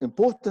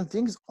important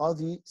things are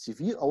the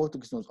severe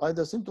aortic stenosis,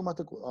 either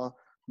symptomatic or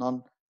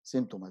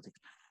non-symptomatic.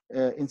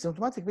 In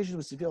symptomatic patients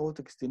with severe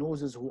aortic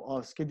stenosis who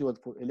are scheduled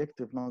for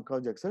elective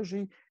non-cardiac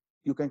surgery,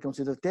 you can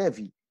consider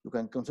TAVI. You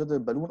can consider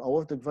balloon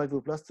aortic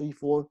valvuloplasty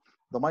for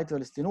the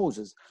mitral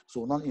stenosis,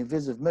 so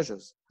non-invasive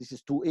measures. This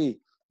is 2A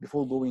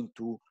before going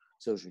to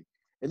surgery.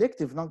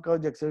 Elective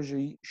non-cardiac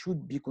surgery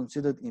should be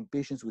considered in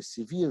patients with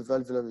severe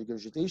valvular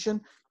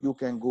regurgitation. You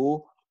can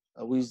go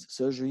with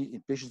surgery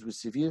in patients with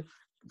severe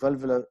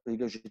valvular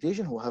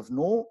regurgitation who have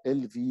no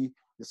LV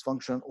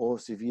dysfunction or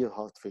severe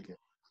heart failure.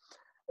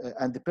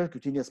 And the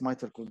percutaneous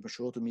mitral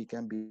colpoectomy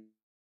can be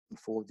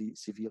for the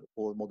severe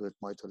or moderate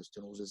mitral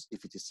stenosis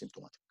if it is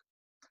symptomatic.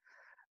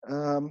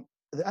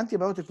 The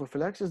antibiotic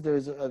prophylaxis, there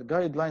is a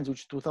guidelines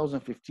which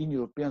 2015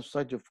 European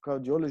Society of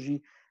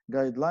Cardiology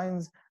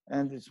guidelines,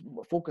 and it's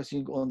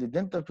focusing on the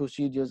dental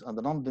procedures and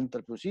the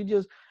non-dental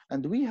procedures.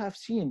 And we have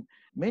seen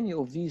many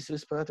of these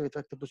respiratory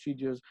tract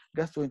procedures,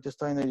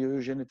 gastrointestinal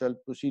urogenital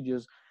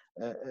procedures,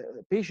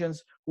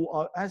 patients who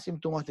are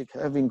asymptomatic,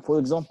 having, for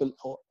example,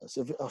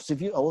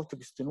 severe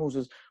aortic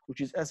stenosis,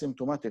 which is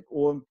asymptomatic,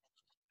 or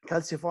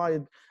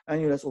calcified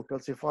annulus or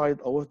calcified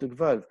aortic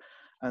valve.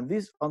 And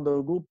these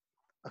undergo,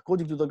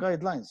 according to the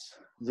guidelines,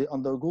 they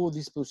undergo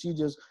these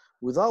procedures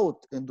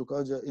without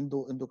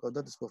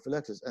endocarditis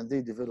prophylaxis, and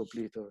they develop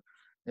later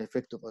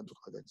effective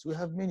endocarditis. We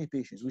have many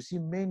patients. We see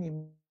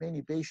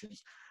many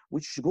patients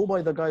which go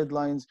by the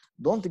guidelines,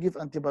 don't give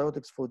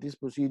antibiotics for these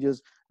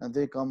procedures, and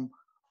they come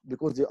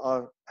because they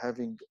are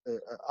having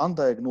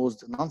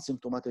undiagnosed,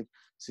 non-symptomatic,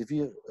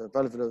 severe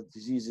valvular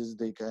diseases.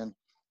 They can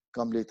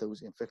come later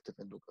with infective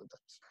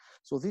endocarditis.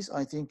 So this,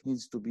 I think,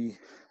 needs to be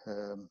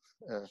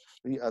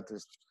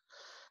readdressed.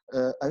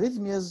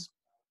 Arrhythmias,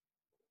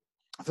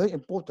 very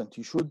important.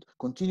 You should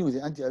continue with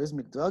the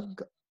antiarrhythmic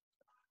drug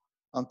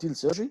until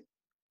surgery.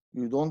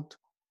 You don't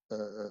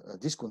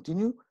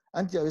discontinue.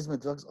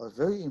 Antiarrhythmic drugs are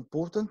very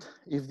important.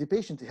 If the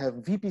patient have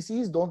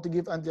VPCs, don't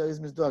give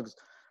antiarrhythmic drugs.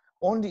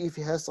 Only if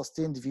he has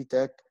sustained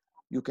VTAC,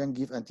 you can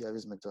give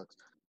antiarrhythmic drugs.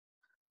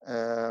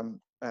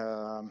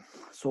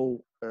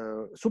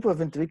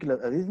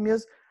 Supraventricular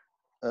arrhythmias,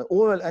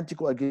 oral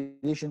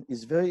anticoagulation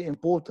is very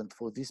important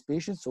for these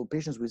patients. So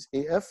patients with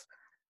AF,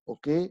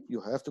 okay,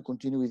 you have to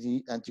continue with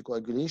the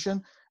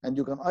anticoagulation, and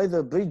you can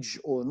either bridge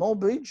or no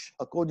bridge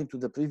according to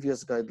the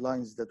previous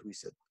guidelines that we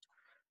said.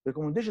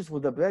 Recommendations for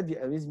the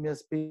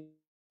bradyarrhythmias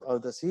are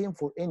the same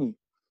for any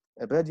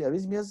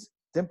bradyarrhythmias.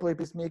 Temporary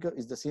pacemaker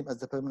is the same as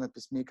the permanent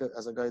pacemaker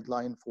as a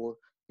guideline for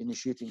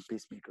initiating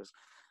pacemakers.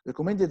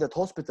 Recommended that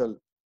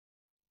hospital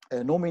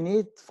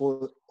nominate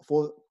for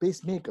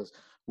pacemakers,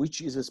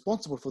 which is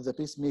responsible for the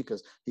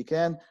pacemakers. He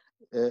can,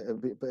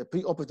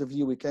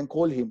 preoperatively, we can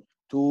call him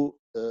to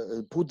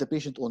put the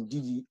patient on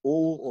DDO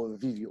or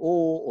VVO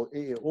or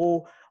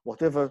AAO,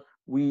 whatever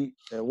we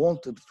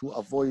want to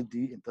avoid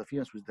the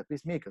interference with the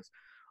pacemakers.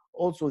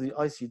 Also, the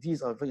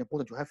ICDs are very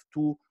important. You have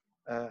to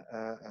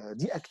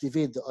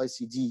deactivate the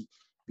ICD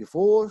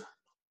before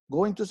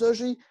going to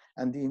surgery,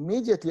 and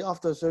immediately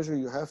after surgery,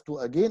 you have to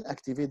again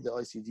activate the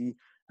ICD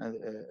and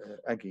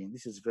again.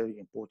 This is very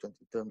important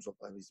in terms of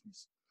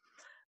arrhythmias.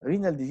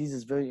 Renal disease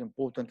is very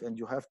important, and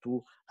you have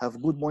to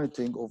have good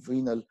monitoring of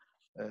renal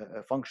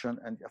function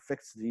and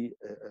affects the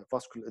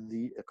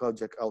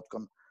cardiac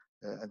outcome,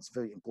 and it's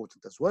very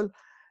important as well.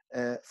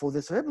 For the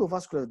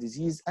cerebrovascular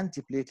disease,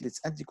 antiplatelets,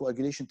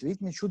 anticoagulation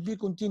treatment should be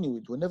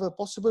continued whenever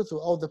possible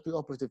throughout the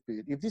preoperative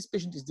period. If this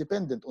patient is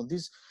dependent on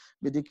this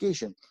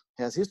medication,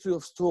 has history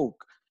of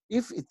stroke,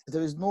 if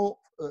there is no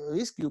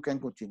risk, you can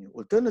continue.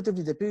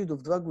 Alternatively, the period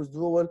of drug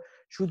withdrawal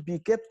should be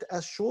kept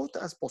as short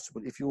as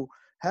possible. If you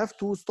have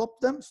to stop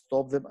them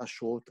as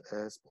short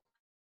as possible.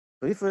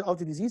 Peripheral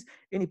artery disease,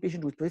 any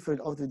patient with peripheral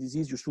artery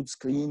disease, you should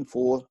screen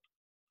for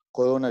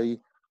coronary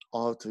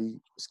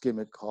artery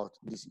ischemic heart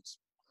disease.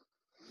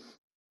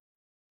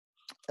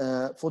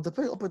 For the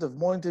perioperative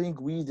monitoring,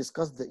 we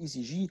discussed the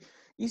ECG.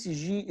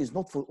 ECG is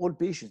not for all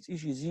patients.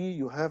 ECG,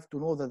 you have to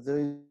know that there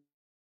is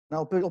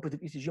now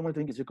perioperative ECG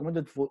monitoring is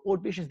recommended for all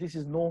patients. This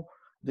is no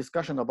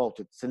discussion about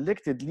it.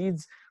 Selected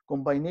leads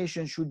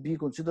combination should be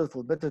considered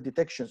for better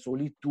detection. So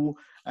lead 2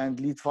 and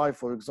lead 5,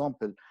 for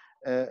example,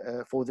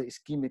 for the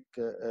ischemic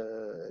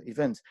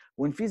events.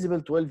 When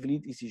feasible, 12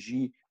 lead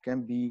ECG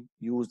can be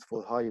used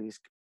for high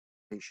risk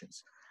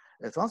patients.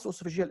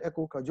 Transesophageal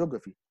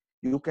echocardiography.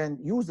 You can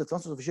use the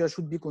transesophageal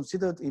should be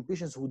considered in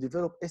patients who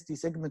develop ST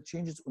segment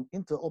changes on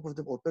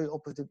intraoperative or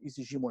perioperative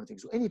ECG monitoring.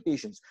 So any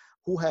patients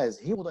who has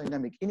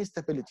hemodynamic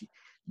instability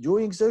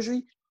during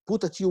surgery,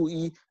 put a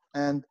TOE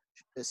and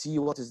see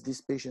what is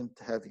this patient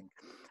having.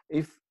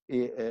 If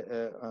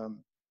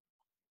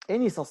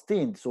any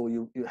sustained, so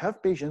you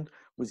have patient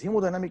with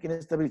hemodynamic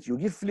instability, you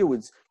give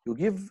fluids, you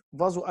give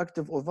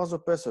vasoactive or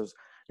vasopressors,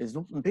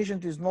 the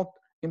patient is not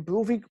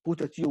improving, put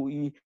a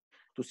TOE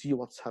to see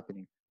what's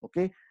happening,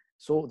 okay?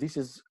 So this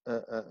is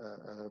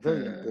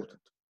very important.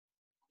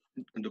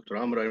 Dr.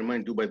 Amr, I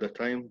remind you by the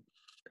time.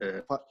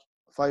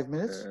 5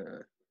 minutes?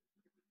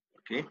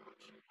 Okay.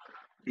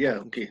 Yeah,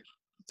 okay.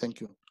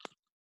 Thank you.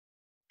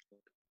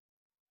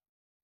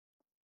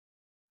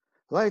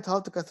 Right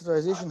heart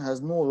catheterization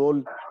has no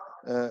role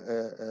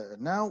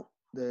now.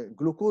 The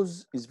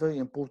glucose is very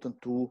important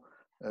to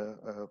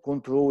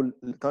control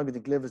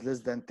targeting levels less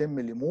than 10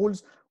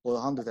 millimoles or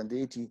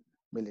 180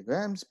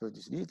 milligrams per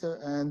deciliter,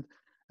 and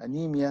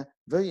anemia,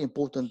 very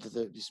important,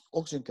 this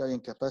oxygen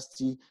carrying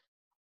capacity,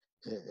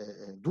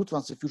 do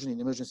transfusion in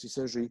emergency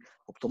surgery,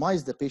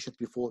 optimize the patient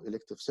before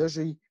elective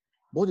surgery,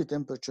 body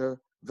temperature,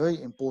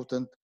 very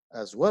important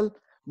as well.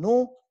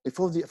 No,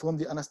 from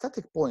the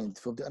anesthetic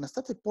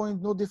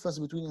point, no difference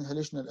between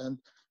inhalational and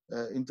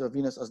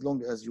intravenous as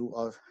long as you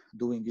are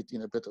doing it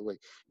in a better way.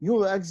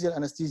 Neuroaxial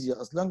anesthesia,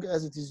 as long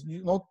as it is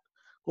not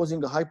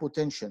causing a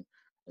hypotension,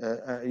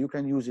 you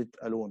can use it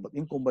alone, but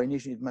in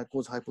combination it might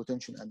cause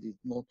hypotension and it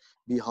not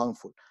be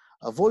harmful.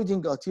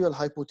 Avoiding arterial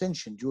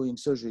hypotension during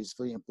surgery is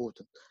very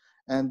important,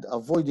 and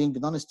avoiding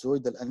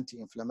non-steroidal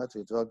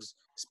anti-inflammatory drugs,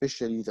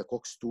 especially the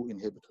COX-2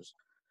 inhibitors.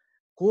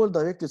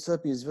 Call-directed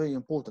therapy is very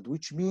important,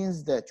 which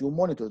means that you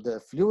monitor the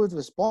fluid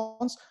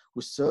response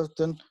with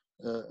certain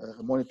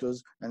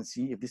monitors and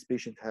see if this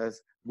patient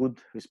has good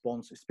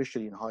response,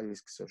 especially in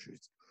high-risk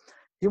surgeries.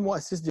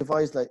 Hemo-assist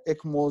device like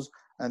ECMOs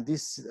and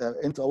this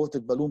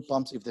intra-aortic balloon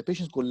pumps, if the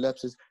patient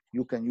collapses,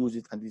 you can use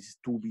it, and this is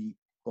 2B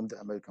from the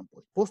American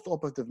point.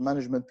 Post-operative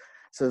management,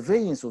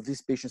 surveillance of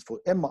these patients for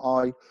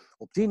MRI,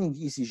 obtaining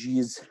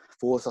ECGs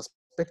for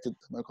suspected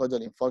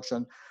myocardial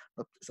infarction,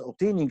 so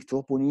obtaining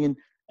troponin,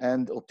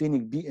 and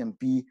obtaining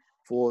BMP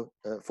for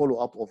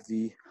follow-up of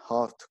the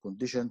heart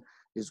condition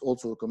is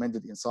also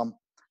recommended in some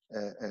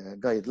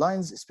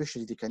guidelines,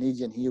 especially the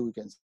Canadian. Here we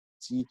can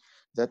see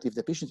that if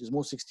the patient is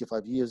more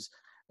 65 years,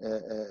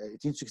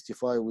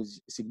 1865 with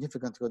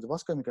significant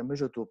cardiovascular, we can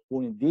measure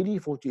troponin daily,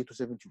 48 to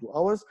 72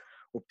 hours,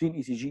 obtain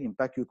ECG in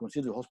PACU,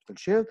 consider hospital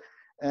shared,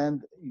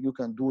 and you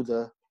can do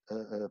the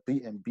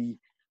BMP,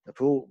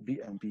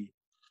 pro-BMP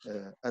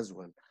as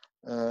well.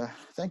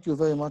 Thank you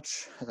very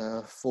much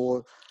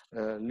for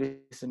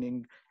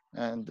listening,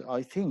 and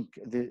I think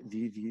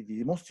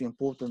the most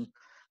important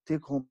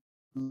take-home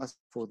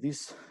for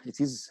this, it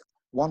is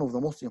one of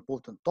the most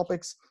important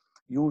topics.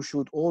 You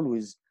should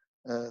always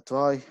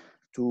try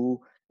to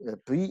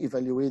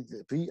pre-evaluate.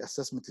 The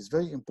pre-assessment is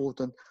very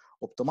important.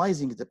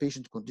 Optimizing the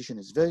patient condition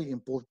is very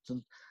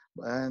important,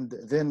 and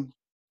then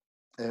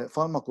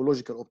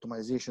pharmacological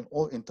optimization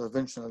or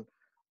interventional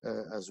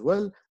as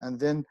well, and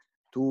then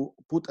to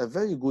put a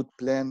very good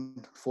plan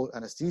for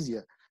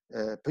anesthesia,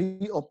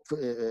 pre-op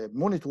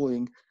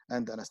monitoring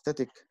and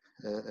anesthetic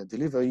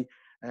delivery,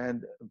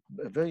 and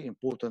very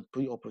important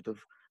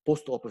pre-operative,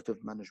 post-operative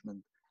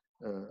management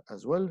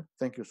as well.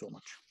 Thank you so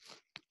much.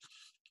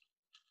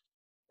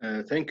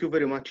 Thank you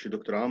very much,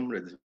 Dr. Amr.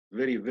 It's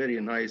very, very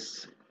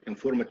nice,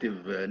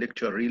 informative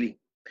lecture, really.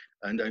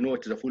 And I know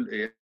it is a full,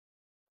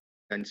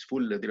 and it's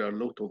full. There are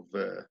a lot of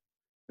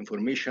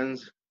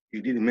informations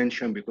you didn't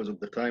mention because of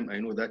the time. I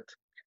know that.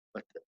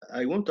 But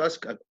I want to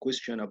ask a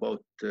question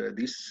about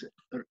this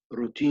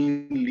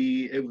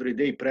routinely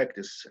everyday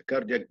practice,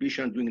 cardiac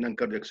patient doing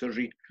non-cardiac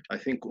surgery. I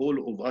think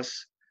all of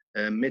us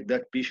met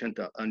that patient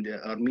and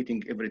are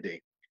meeting every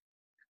day.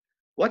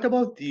 What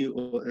about the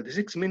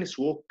 6 minutes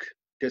walk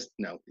test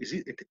now? Is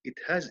it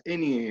has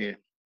any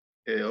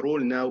role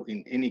now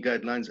in any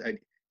guidelines?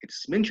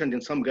 It's mentioned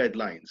in some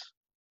guidelines.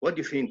 What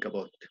do you think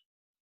about it?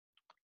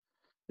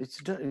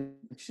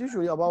 It's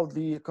usually about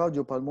the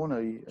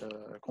cardiopulmonary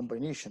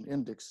combination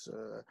index,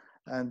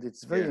 and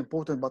it's very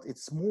important, but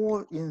it's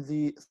more in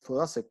the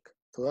thoracic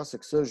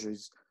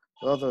surgeries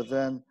rather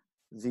than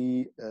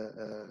the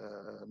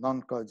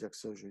non-cardiac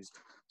surgeries.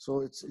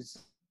 So it's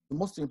the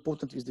most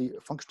important is the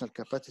functional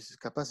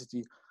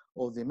capacity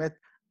of the MET,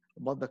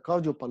 but the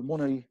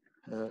cardiopulmonary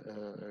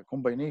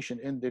combination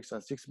index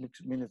and 6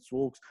 minutes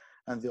walks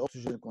and the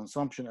oxygen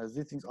consumption, as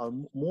these things are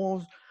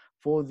more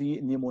for the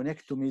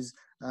pneumonectomies,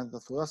 and the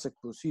thoracic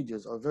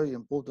procedures are very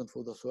important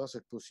for the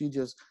thoracic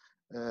procedures,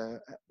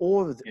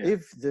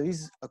 if there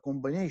is a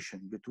combination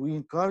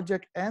between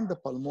cardiac and the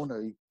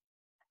pulmonary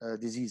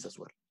disease as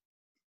well.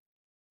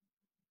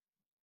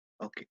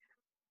 Okay.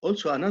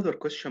 Also, another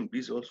question,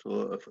 please.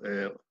 Also,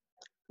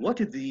 what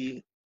is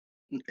the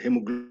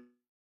hemoglobin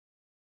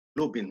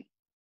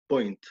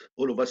point?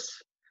 All of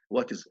us,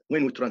 what is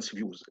when we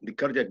transfuse the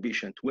cardiac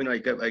patient? When I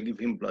give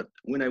him blood,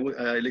 when I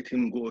let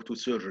him go to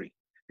surgery,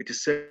 it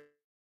is 7,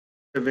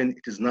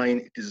 it is 9,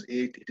 it is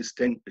 8, it is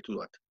 10, it is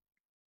what?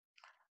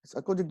 It's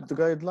according to the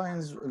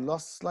guidelines.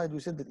 Last slide, we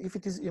said that if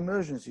it is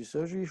emergency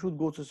surgery, you should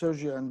go to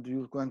surgery and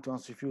you can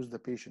transfuse the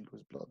patient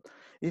with blood.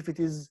 If it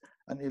is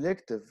an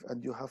elective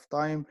and you have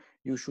time,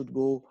 you should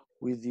go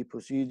with the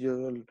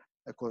procedural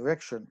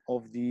correction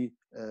of the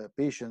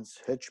patient's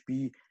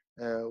HP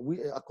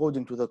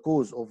according to the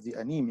cause of the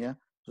anemia.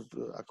 So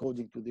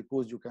according to the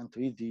cause, you can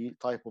treat the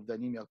type of the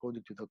anemia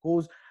according to the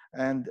cause,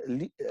 and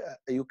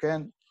you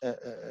can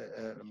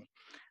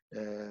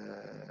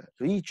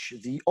reach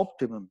the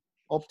optimum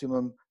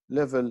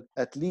level,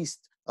 at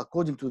least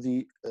according to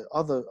the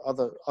other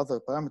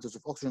parameters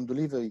of oxygen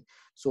delivery.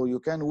 So you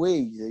can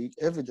weigh the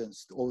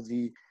evidence or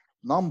the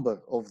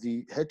number of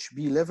the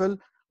HB level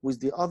with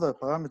the other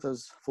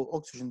parameters for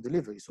oxygen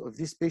delivery. So if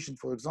this patient,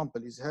 for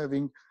example, is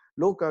having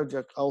low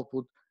cardiac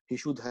output, he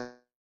should have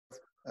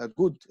a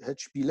good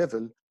HB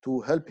level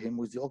to help him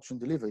with the oxygen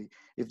delivery.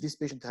 If this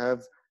patient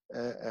have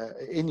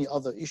any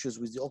other issues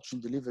with the oxygen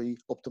delivery,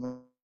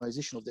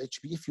 optimization of the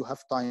HB, if you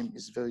have time,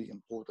 is very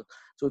important.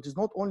 So it is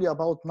not only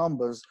about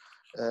numbers,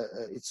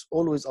 it's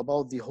always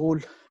about the whole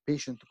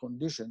patient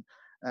condition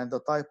and the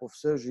type of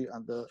surgery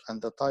and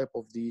the type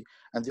of the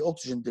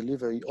oxygen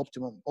delivery,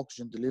 optimum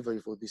oxygen delivery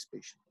for this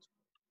patient.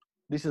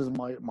 This is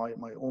my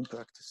own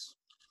practice.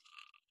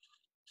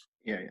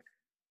 Yeah.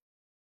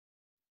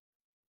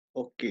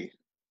 Okay.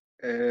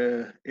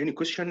 Any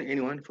question?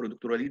 Anyone for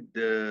Dr. Walid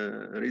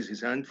raise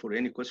his hand for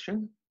any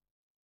question?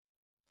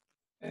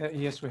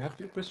 Yes, we have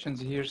few questions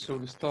here. So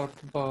we start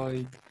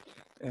by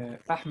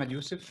Ahmed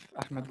Yusuf.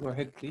 Ahmed, go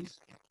ahead, please.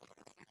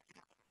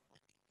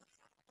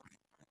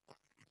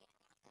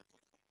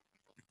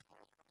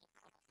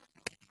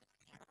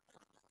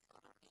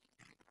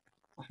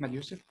 Ahmed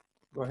Yusuf,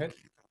 go ahead.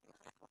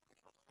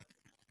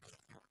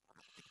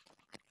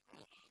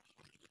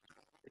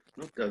 If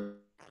not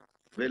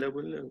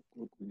available,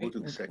 we'll go to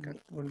the second.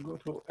 We'll go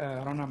to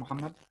Rana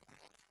Muhammad.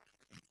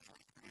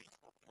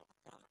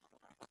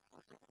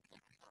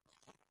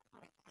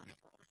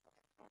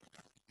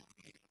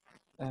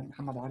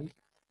 Muhammad Ali.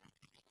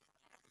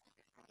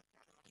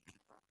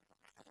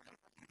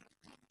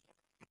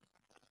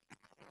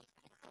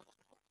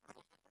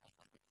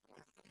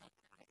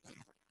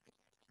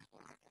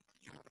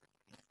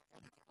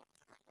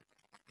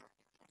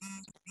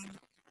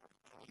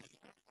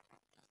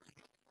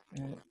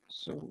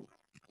 So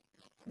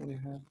we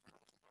have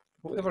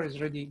whoever is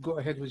ready, go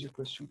ahead with your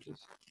question, please.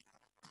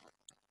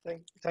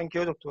 Thank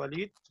you, Dr.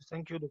 Walid.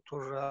 Thank you,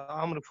 Dr.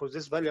 Amr, for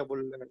this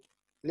valuable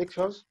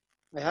lectures.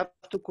 I have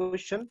two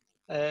questions.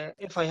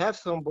 If I have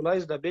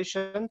thrombolized a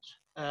patient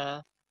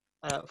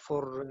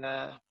for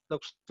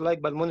looks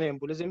like pulmonary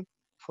embolism,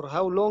 for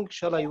how long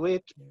shall I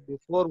wait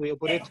before we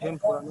operate him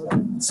for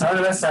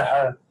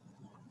another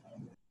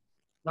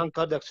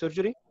non-cardiac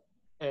surgery?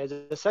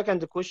 The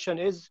second question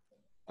is,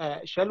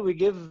 shall we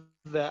give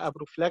a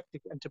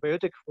prophylactic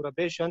antibiotic for a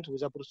patient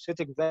with a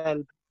prosthetic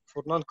valve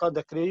for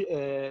non-cardiac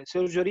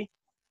surgery?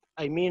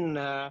 I mean,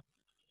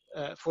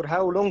 for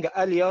how long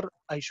earlier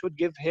I should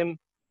give him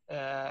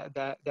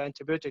the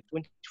antibiotic,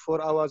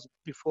 24 hours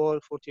before,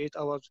 48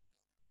 hours,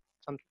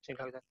 something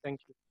like that. Thank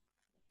you.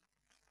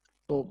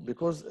 So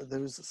because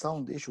there is a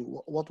sound issue,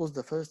 what was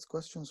the first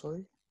question,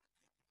 sorry?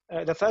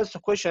 The first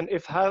question,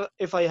 if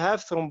I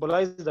have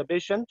thrombolized the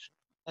patient,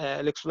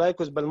 looks like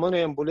with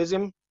pulmonary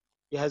embolism,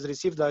 he has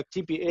received like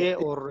TPA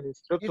or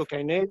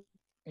streptokinase.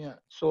 Yeah.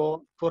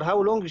 So for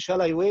how long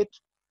shall I wait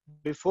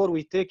before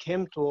we take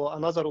him to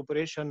another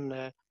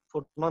operation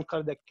for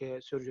non-cardiac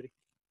surgery?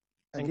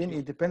 Again,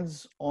 it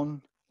depends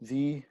on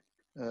the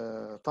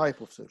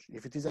type of surgery.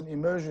 If it is an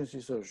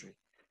emergency surgery,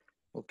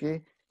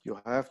 okay, you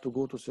have to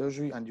go to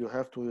surgery and you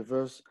have to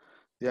reverse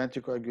the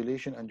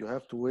anticoagulation and you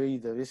have to weigh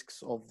the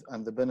risks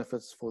and the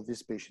benefits for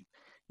this patient.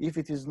 If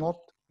it is not,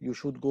 you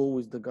should go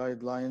with the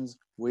guidelines,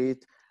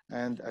 wait,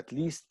 and at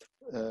least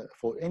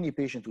for any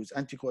patient who is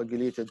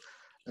anticoagulated,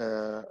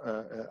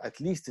 at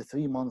least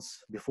 3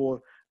 months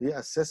before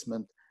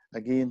reassessment,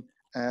 again,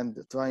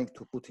 and trying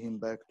to put him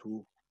back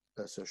to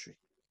surgery.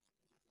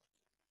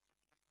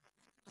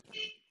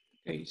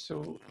 Okay,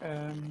 so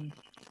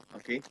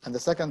Okay. And the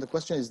second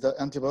question is the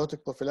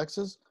antibiotic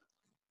prophylaxis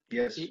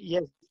Yes.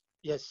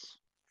 Yes.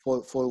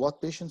 for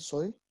what patients?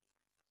 Sorry.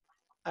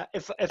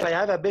 If I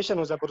have a patient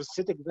with a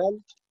prosthetic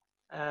valve,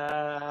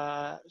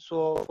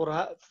 so for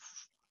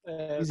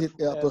Is it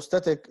a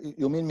prosthetic?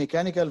 You mean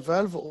mechanical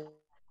valve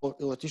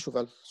or tissue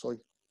valve? Sorry.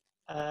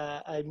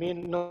 I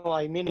mean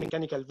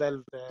mechanical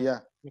valve. Yeah.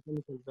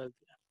 Mechanical valve.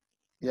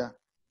 Yeah.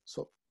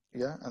 So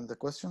yeah, and the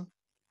question?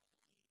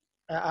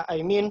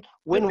 I mean,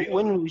 when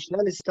we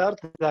shall start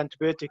the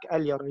antibiotic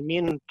earlier? I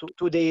mean,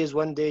 2 days,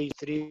 1 day,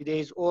 3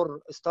 days,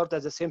 or start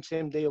at the same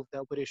day of the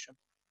operation?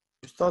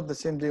 You start the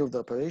same day of the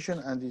operation,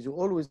 and you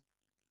always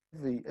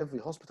every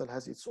hospital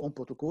has its own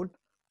protocol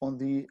on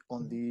the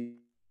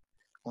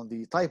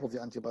type of the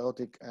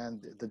antibiotic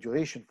and the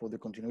duration for the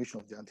continuation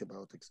of the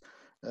antibiotics.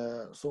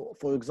 So,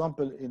 for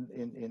example,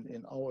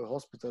 in our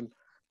hospital,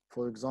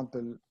 for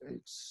example,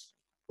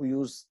 we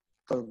use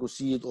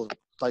targocid or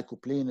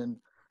teicoplanin,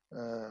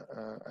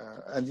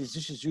 and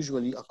this is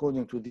usually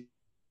according to the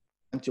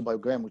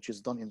antibiogram, which is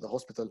done in the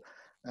hospital,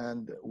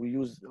 and we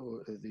use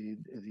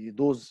the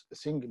dose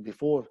thing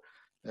before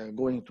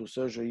going to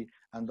surgery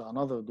and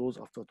another dose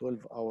after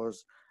 12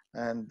 hours.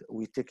 And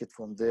we take it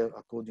from there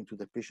according to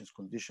the patient's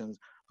conditions,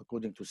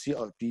 according to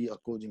CRP,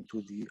 according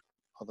to the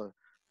other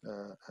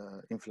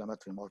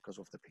inflammatory markers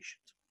of the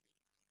patient.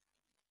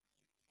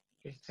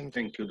 Okay, thank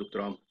you. Thank you,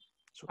 Dr. Am.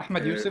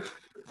 أحمد يوسف,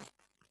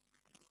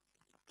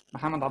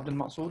 محمد عبد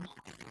المقصود.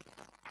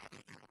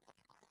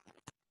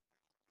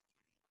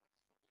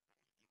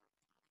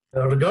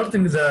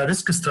 Regarding the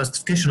risk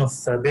stratification of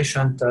a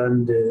patient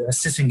and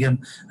assessing him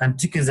and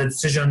taking the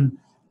decision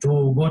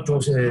to go to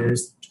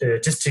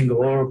testing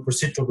or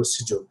proceed to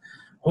procedure,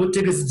 who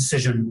takes the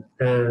decision,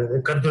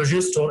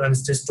 cardiologist or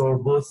anesthetist or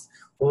both,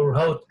 or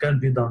how it can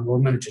be done or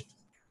managed?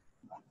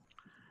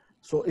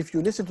 So if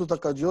you listen to the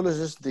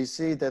cardiologist, they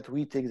say that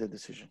we take the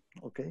decision,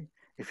 okay?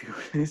 If you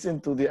listen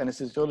to the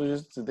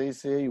anesthesiologist, they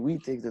say we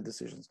take the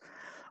decisions.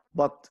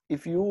 But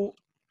if you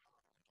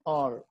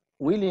are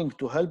willing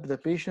to help the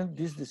patient,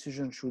 this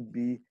decision should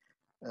be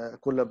a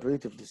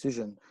collaborative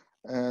decision.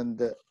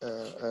 And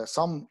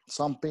some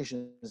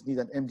patients need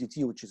an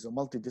MDT, which is a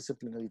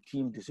multidisciplinary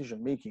team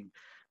decision-making,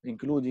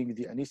 including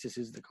the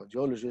anesthetist, the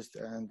cardiologist,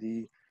 and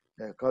the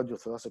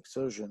cardiothoracic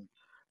surgeon.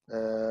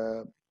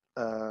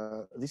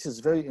 This is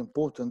very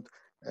important.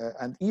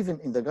 And even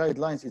in the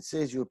guidelines, it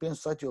says European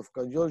Society of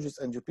Cardiologists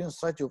and European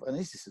Society of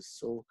Anesthetists.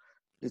 So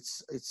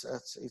it's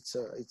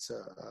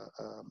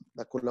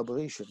a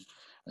collaboration.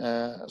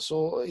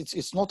 So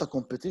it's not a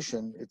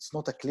competition. It's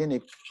not a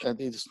clinic, and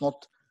it's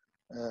not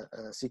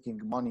seeking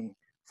money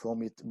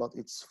from it, but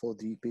it's for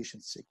the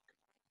patient's sake.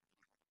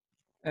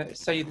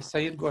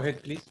 Sayed, go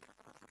ahead, please.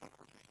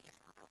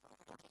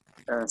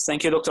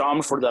 Thank you, Dr.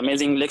 Amr, for the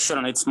amazing lecture,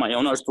 and it's my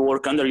honor to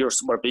work under your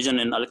supervision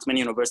in Al-Qamani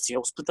University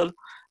Hospital.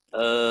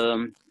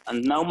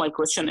 And now my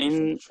question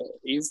is,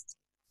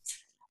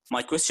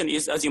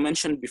 as you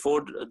mentioned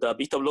before, the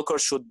beta blocker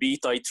should be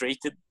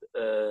titrated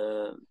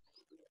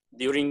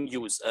during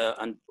use.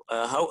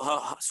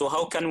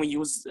 How can we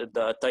use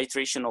the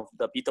titration of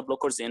the beta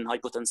blockers in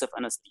hypotensive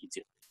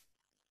anesthesia?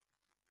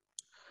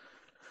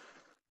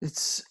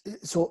 It's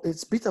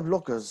beta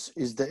blockers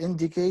is the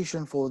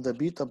indication for the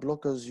beta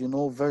blockers. You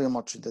know very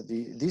much that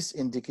this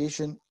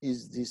indication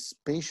is these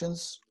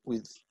patients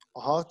with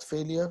heart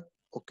failure,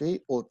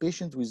 okay, or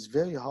patients with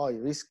very high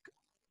risk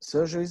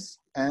surgeries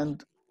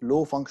and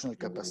low functional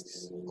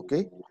capacities,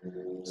 okay?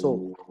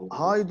 So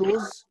high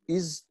dose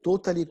is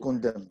totally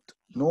condemned.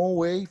 No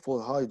way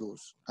for high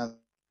dose, and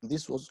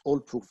this was all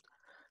proved.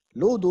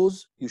 Low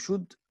dose, you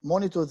should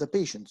monitor the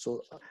patient.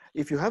 So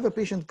if you have a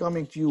patient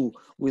coming to you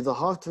with a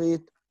heart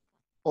rate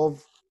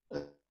of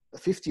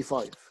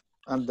 55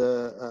 and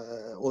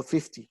or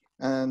 50,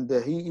 and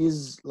he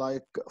is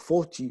like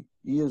 40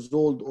 years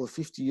old or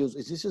 50 years,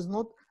 this is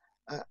not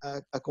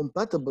a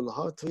compatible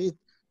heart rate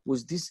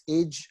with this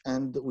age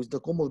and with the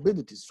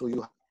comorbidities. So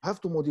you have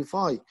to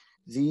modify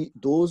the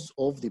dose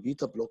of the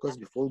beta blockers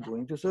before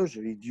going to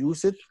surgery,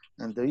 reduce it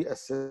and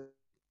reassess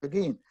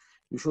again.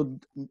 You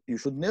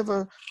should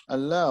never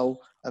allow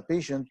a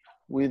patient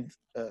with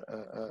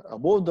a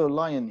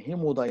borderline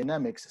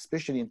hemodynamics,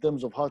 especially in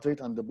terms of heart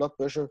rate and the blood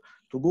pressure,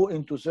 to go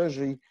into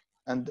surgery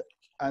and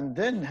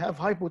then have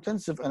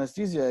hypotensive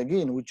anesthesia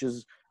again, which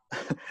is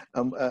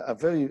a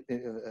very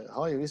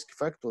high risk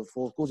factor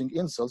for causing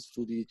insults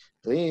to the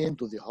brain,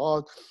 to the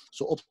heart.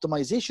 So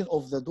optimization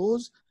of the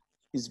dose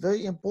is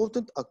very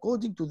important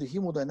according to the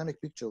hemodynamic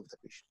picture of the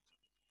patient.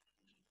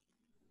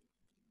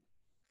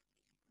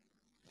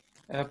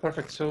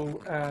 Perfect.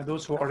 So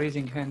those who are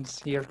raising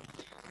hands here,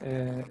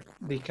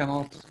 they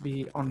cannot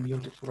be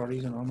unmuted for a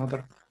reason or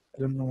another.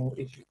 I don't know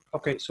if...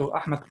 Okay, so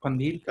Ahmed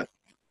Qandil,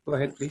 go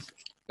ahead, please.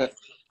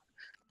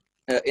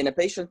 In a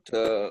patient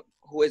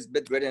who is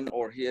bedridden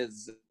or he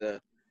is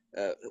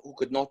I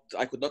could not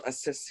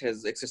assess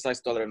his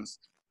exercise tolerance,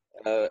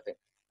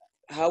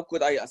 how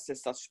could I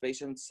assess such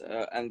patients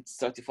and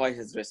stratify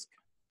his risk?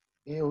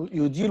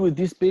 You deal with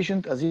this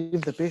patient as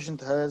if the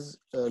patient has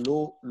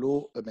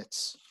low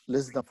METs,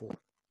 less than 4.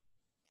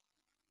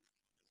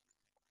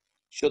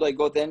 Should I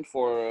go then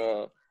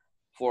for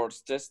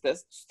stress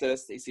test,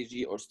 stress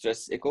ECG, or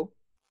stress echo?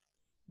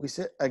 We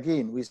said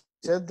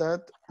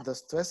that the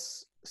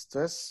stress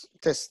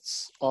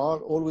tests are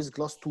always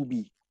class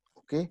 2B.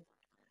 Okay,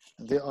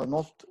 they are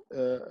not,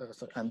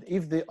 and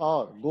if they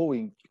are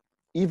going,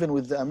 even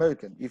with the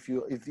American, if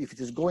it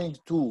is going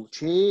to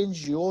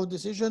change your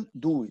decision,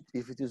 do it.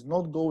 If it is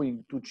not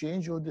going to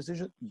change your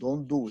decision,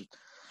 don't do it.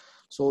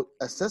 So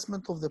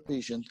assessment of the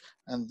patient,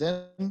 and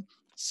then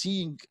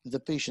seeing the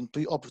patient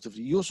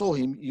preoperatively. You saw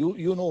him,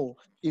 you know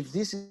if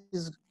this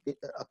is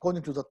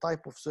according to the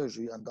type of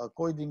surgery and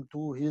according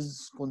to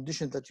his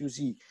condition that you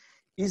see,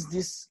 is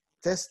this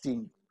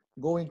testing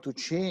going to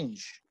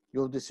change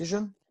your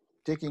decision?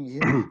 Taking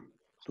him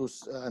to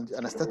an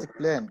anesthetic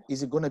plan,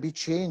 is it going to be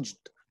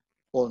changed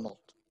or not?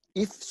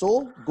 If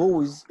so,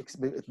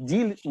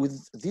 deal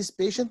with this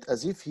patient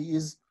as if he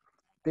is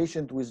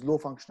patient with low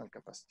functional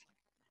capacity.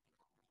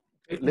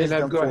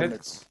 Milad, go ahead.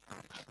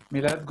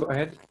 Milad, go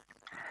ahead.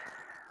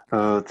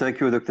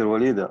 Thank you, Dr.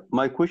 Walida.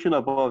 My question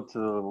about,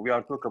 we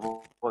are talking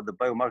about the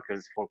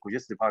biomarkers for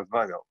congestive heart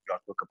failure. We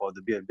are talking about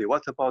the BNP.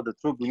 What about the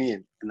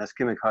troponin in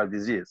ischemic heart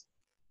disease?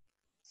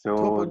 So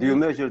troponin. Do you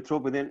measure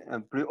troponin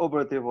in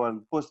preoperative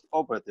and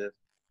postoperative?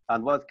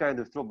 And what kind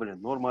of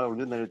troponin? Normal,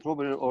 ordinary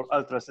troponin, or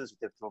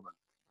ultra-sensitive troponin?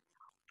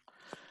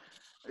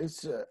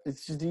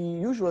 It's the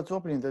usual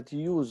troponin that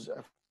you use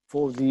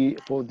for the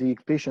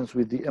patients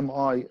with the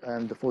MI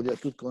and for the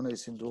acute coronary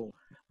syndrome.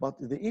 But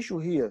the issue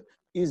here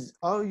is,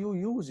 are you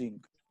using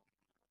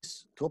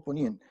this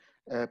troponin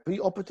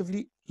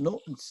preoperatively? No.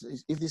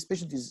 If this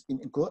patient is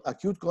in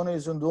acute coronary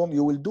syndrome,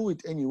 you will do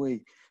it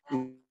anyway.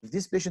 If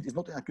this patient is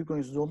not in acute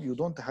coronary syndrome, you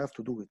don't have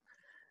to do it.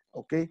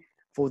 Okay.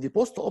 For the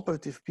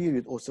postoperative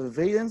period or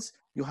surveillance,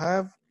 you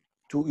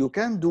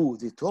can do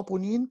the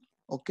troponin.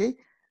 Okay.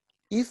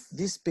 If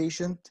this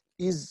patient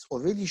is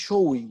already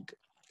showing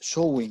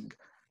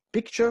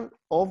picture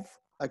of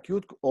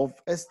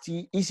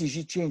ST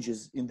ECG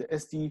changes in the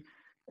ST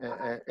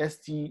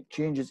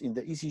changes in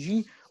the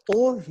ECG,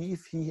 or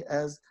if he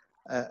has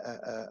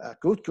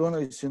acute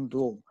coronary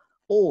syndrome,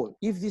 or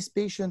if this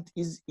patient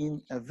is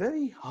in a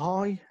very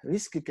high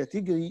risk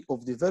category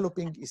of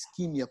developing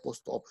ischemia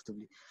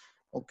postoperatively.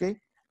 Okay,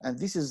 and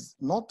this is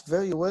not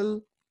very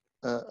well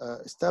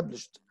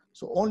established.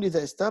 So only the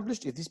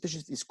established, if this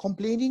patient is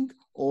complaining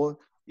or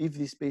if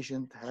this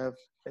patient have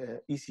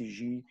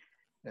ECG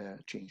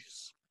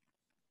changes.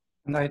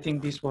 And I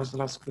think this was the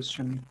last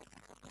question.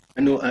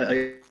 No,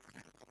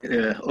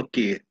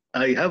 okay.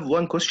 I have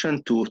one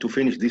question to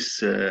finish this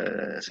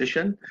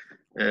session.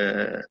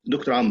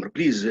 Dr. Amr,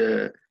 please,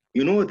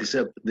 you know this,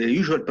 the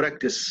usual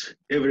practice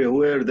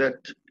everywhere that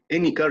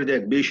any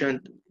cardiac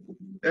patient,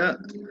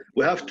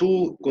 we have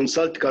to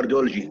consult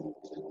cardiology.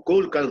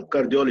 Call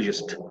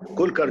cardiologist.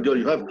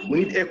 We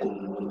need echo.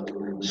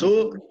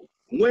 So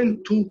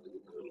when to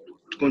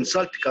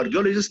consult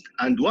cardiologist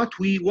and what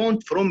we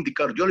want from the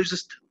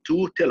cardiologist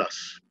to tell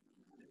us.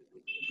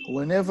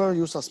 Whenever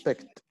you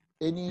suspect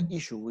any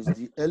issue with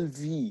the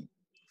LV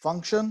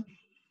function,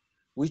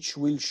 which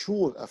will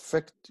sure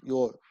affect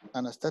your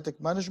anesthetic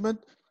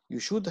management, you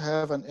should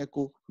have an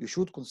echo. You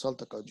should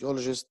consult a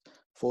cardiologist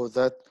for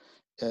that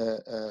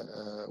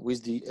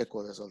with the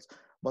echo results.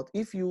 But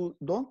if you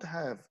don't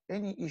have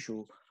any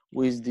issue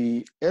with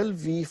the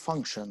LV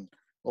function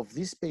of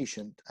this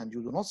patient and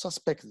you do not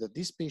suspect that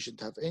this patient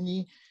have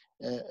any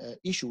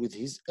issue with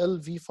his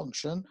LV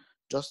function,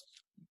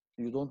 just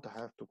you don't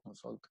have to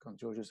consult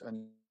cardiologist,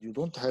 and you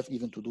don't have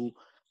even to do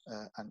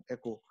an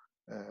echo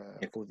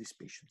for these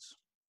patients.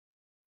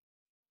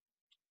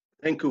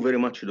 Thank you very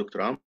much,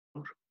 Dr. Amr.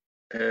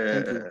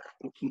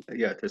 Thank you.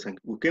 Yeah, thank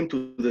you. We came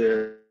to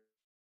the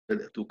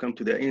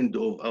end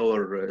of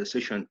our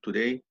session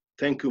today.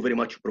 Thank you very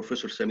much,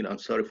 Professor Samir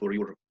Ansari, for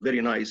your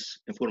very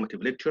nice,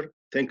 informative lecture.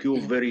 Thank you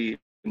very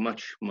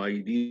much, my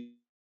dear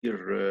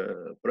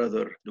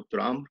brother, Dr.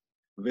 Amr.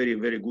 Very,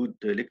 very good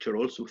lecture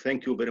also.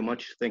 Thank you very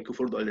much. Thank you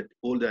for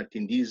all the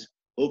attendees.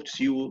 Hope to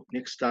see you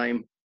next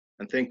time.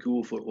 And thank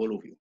you for all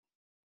of you.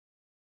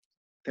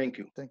 Thank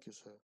you. Thank you,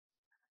 sir.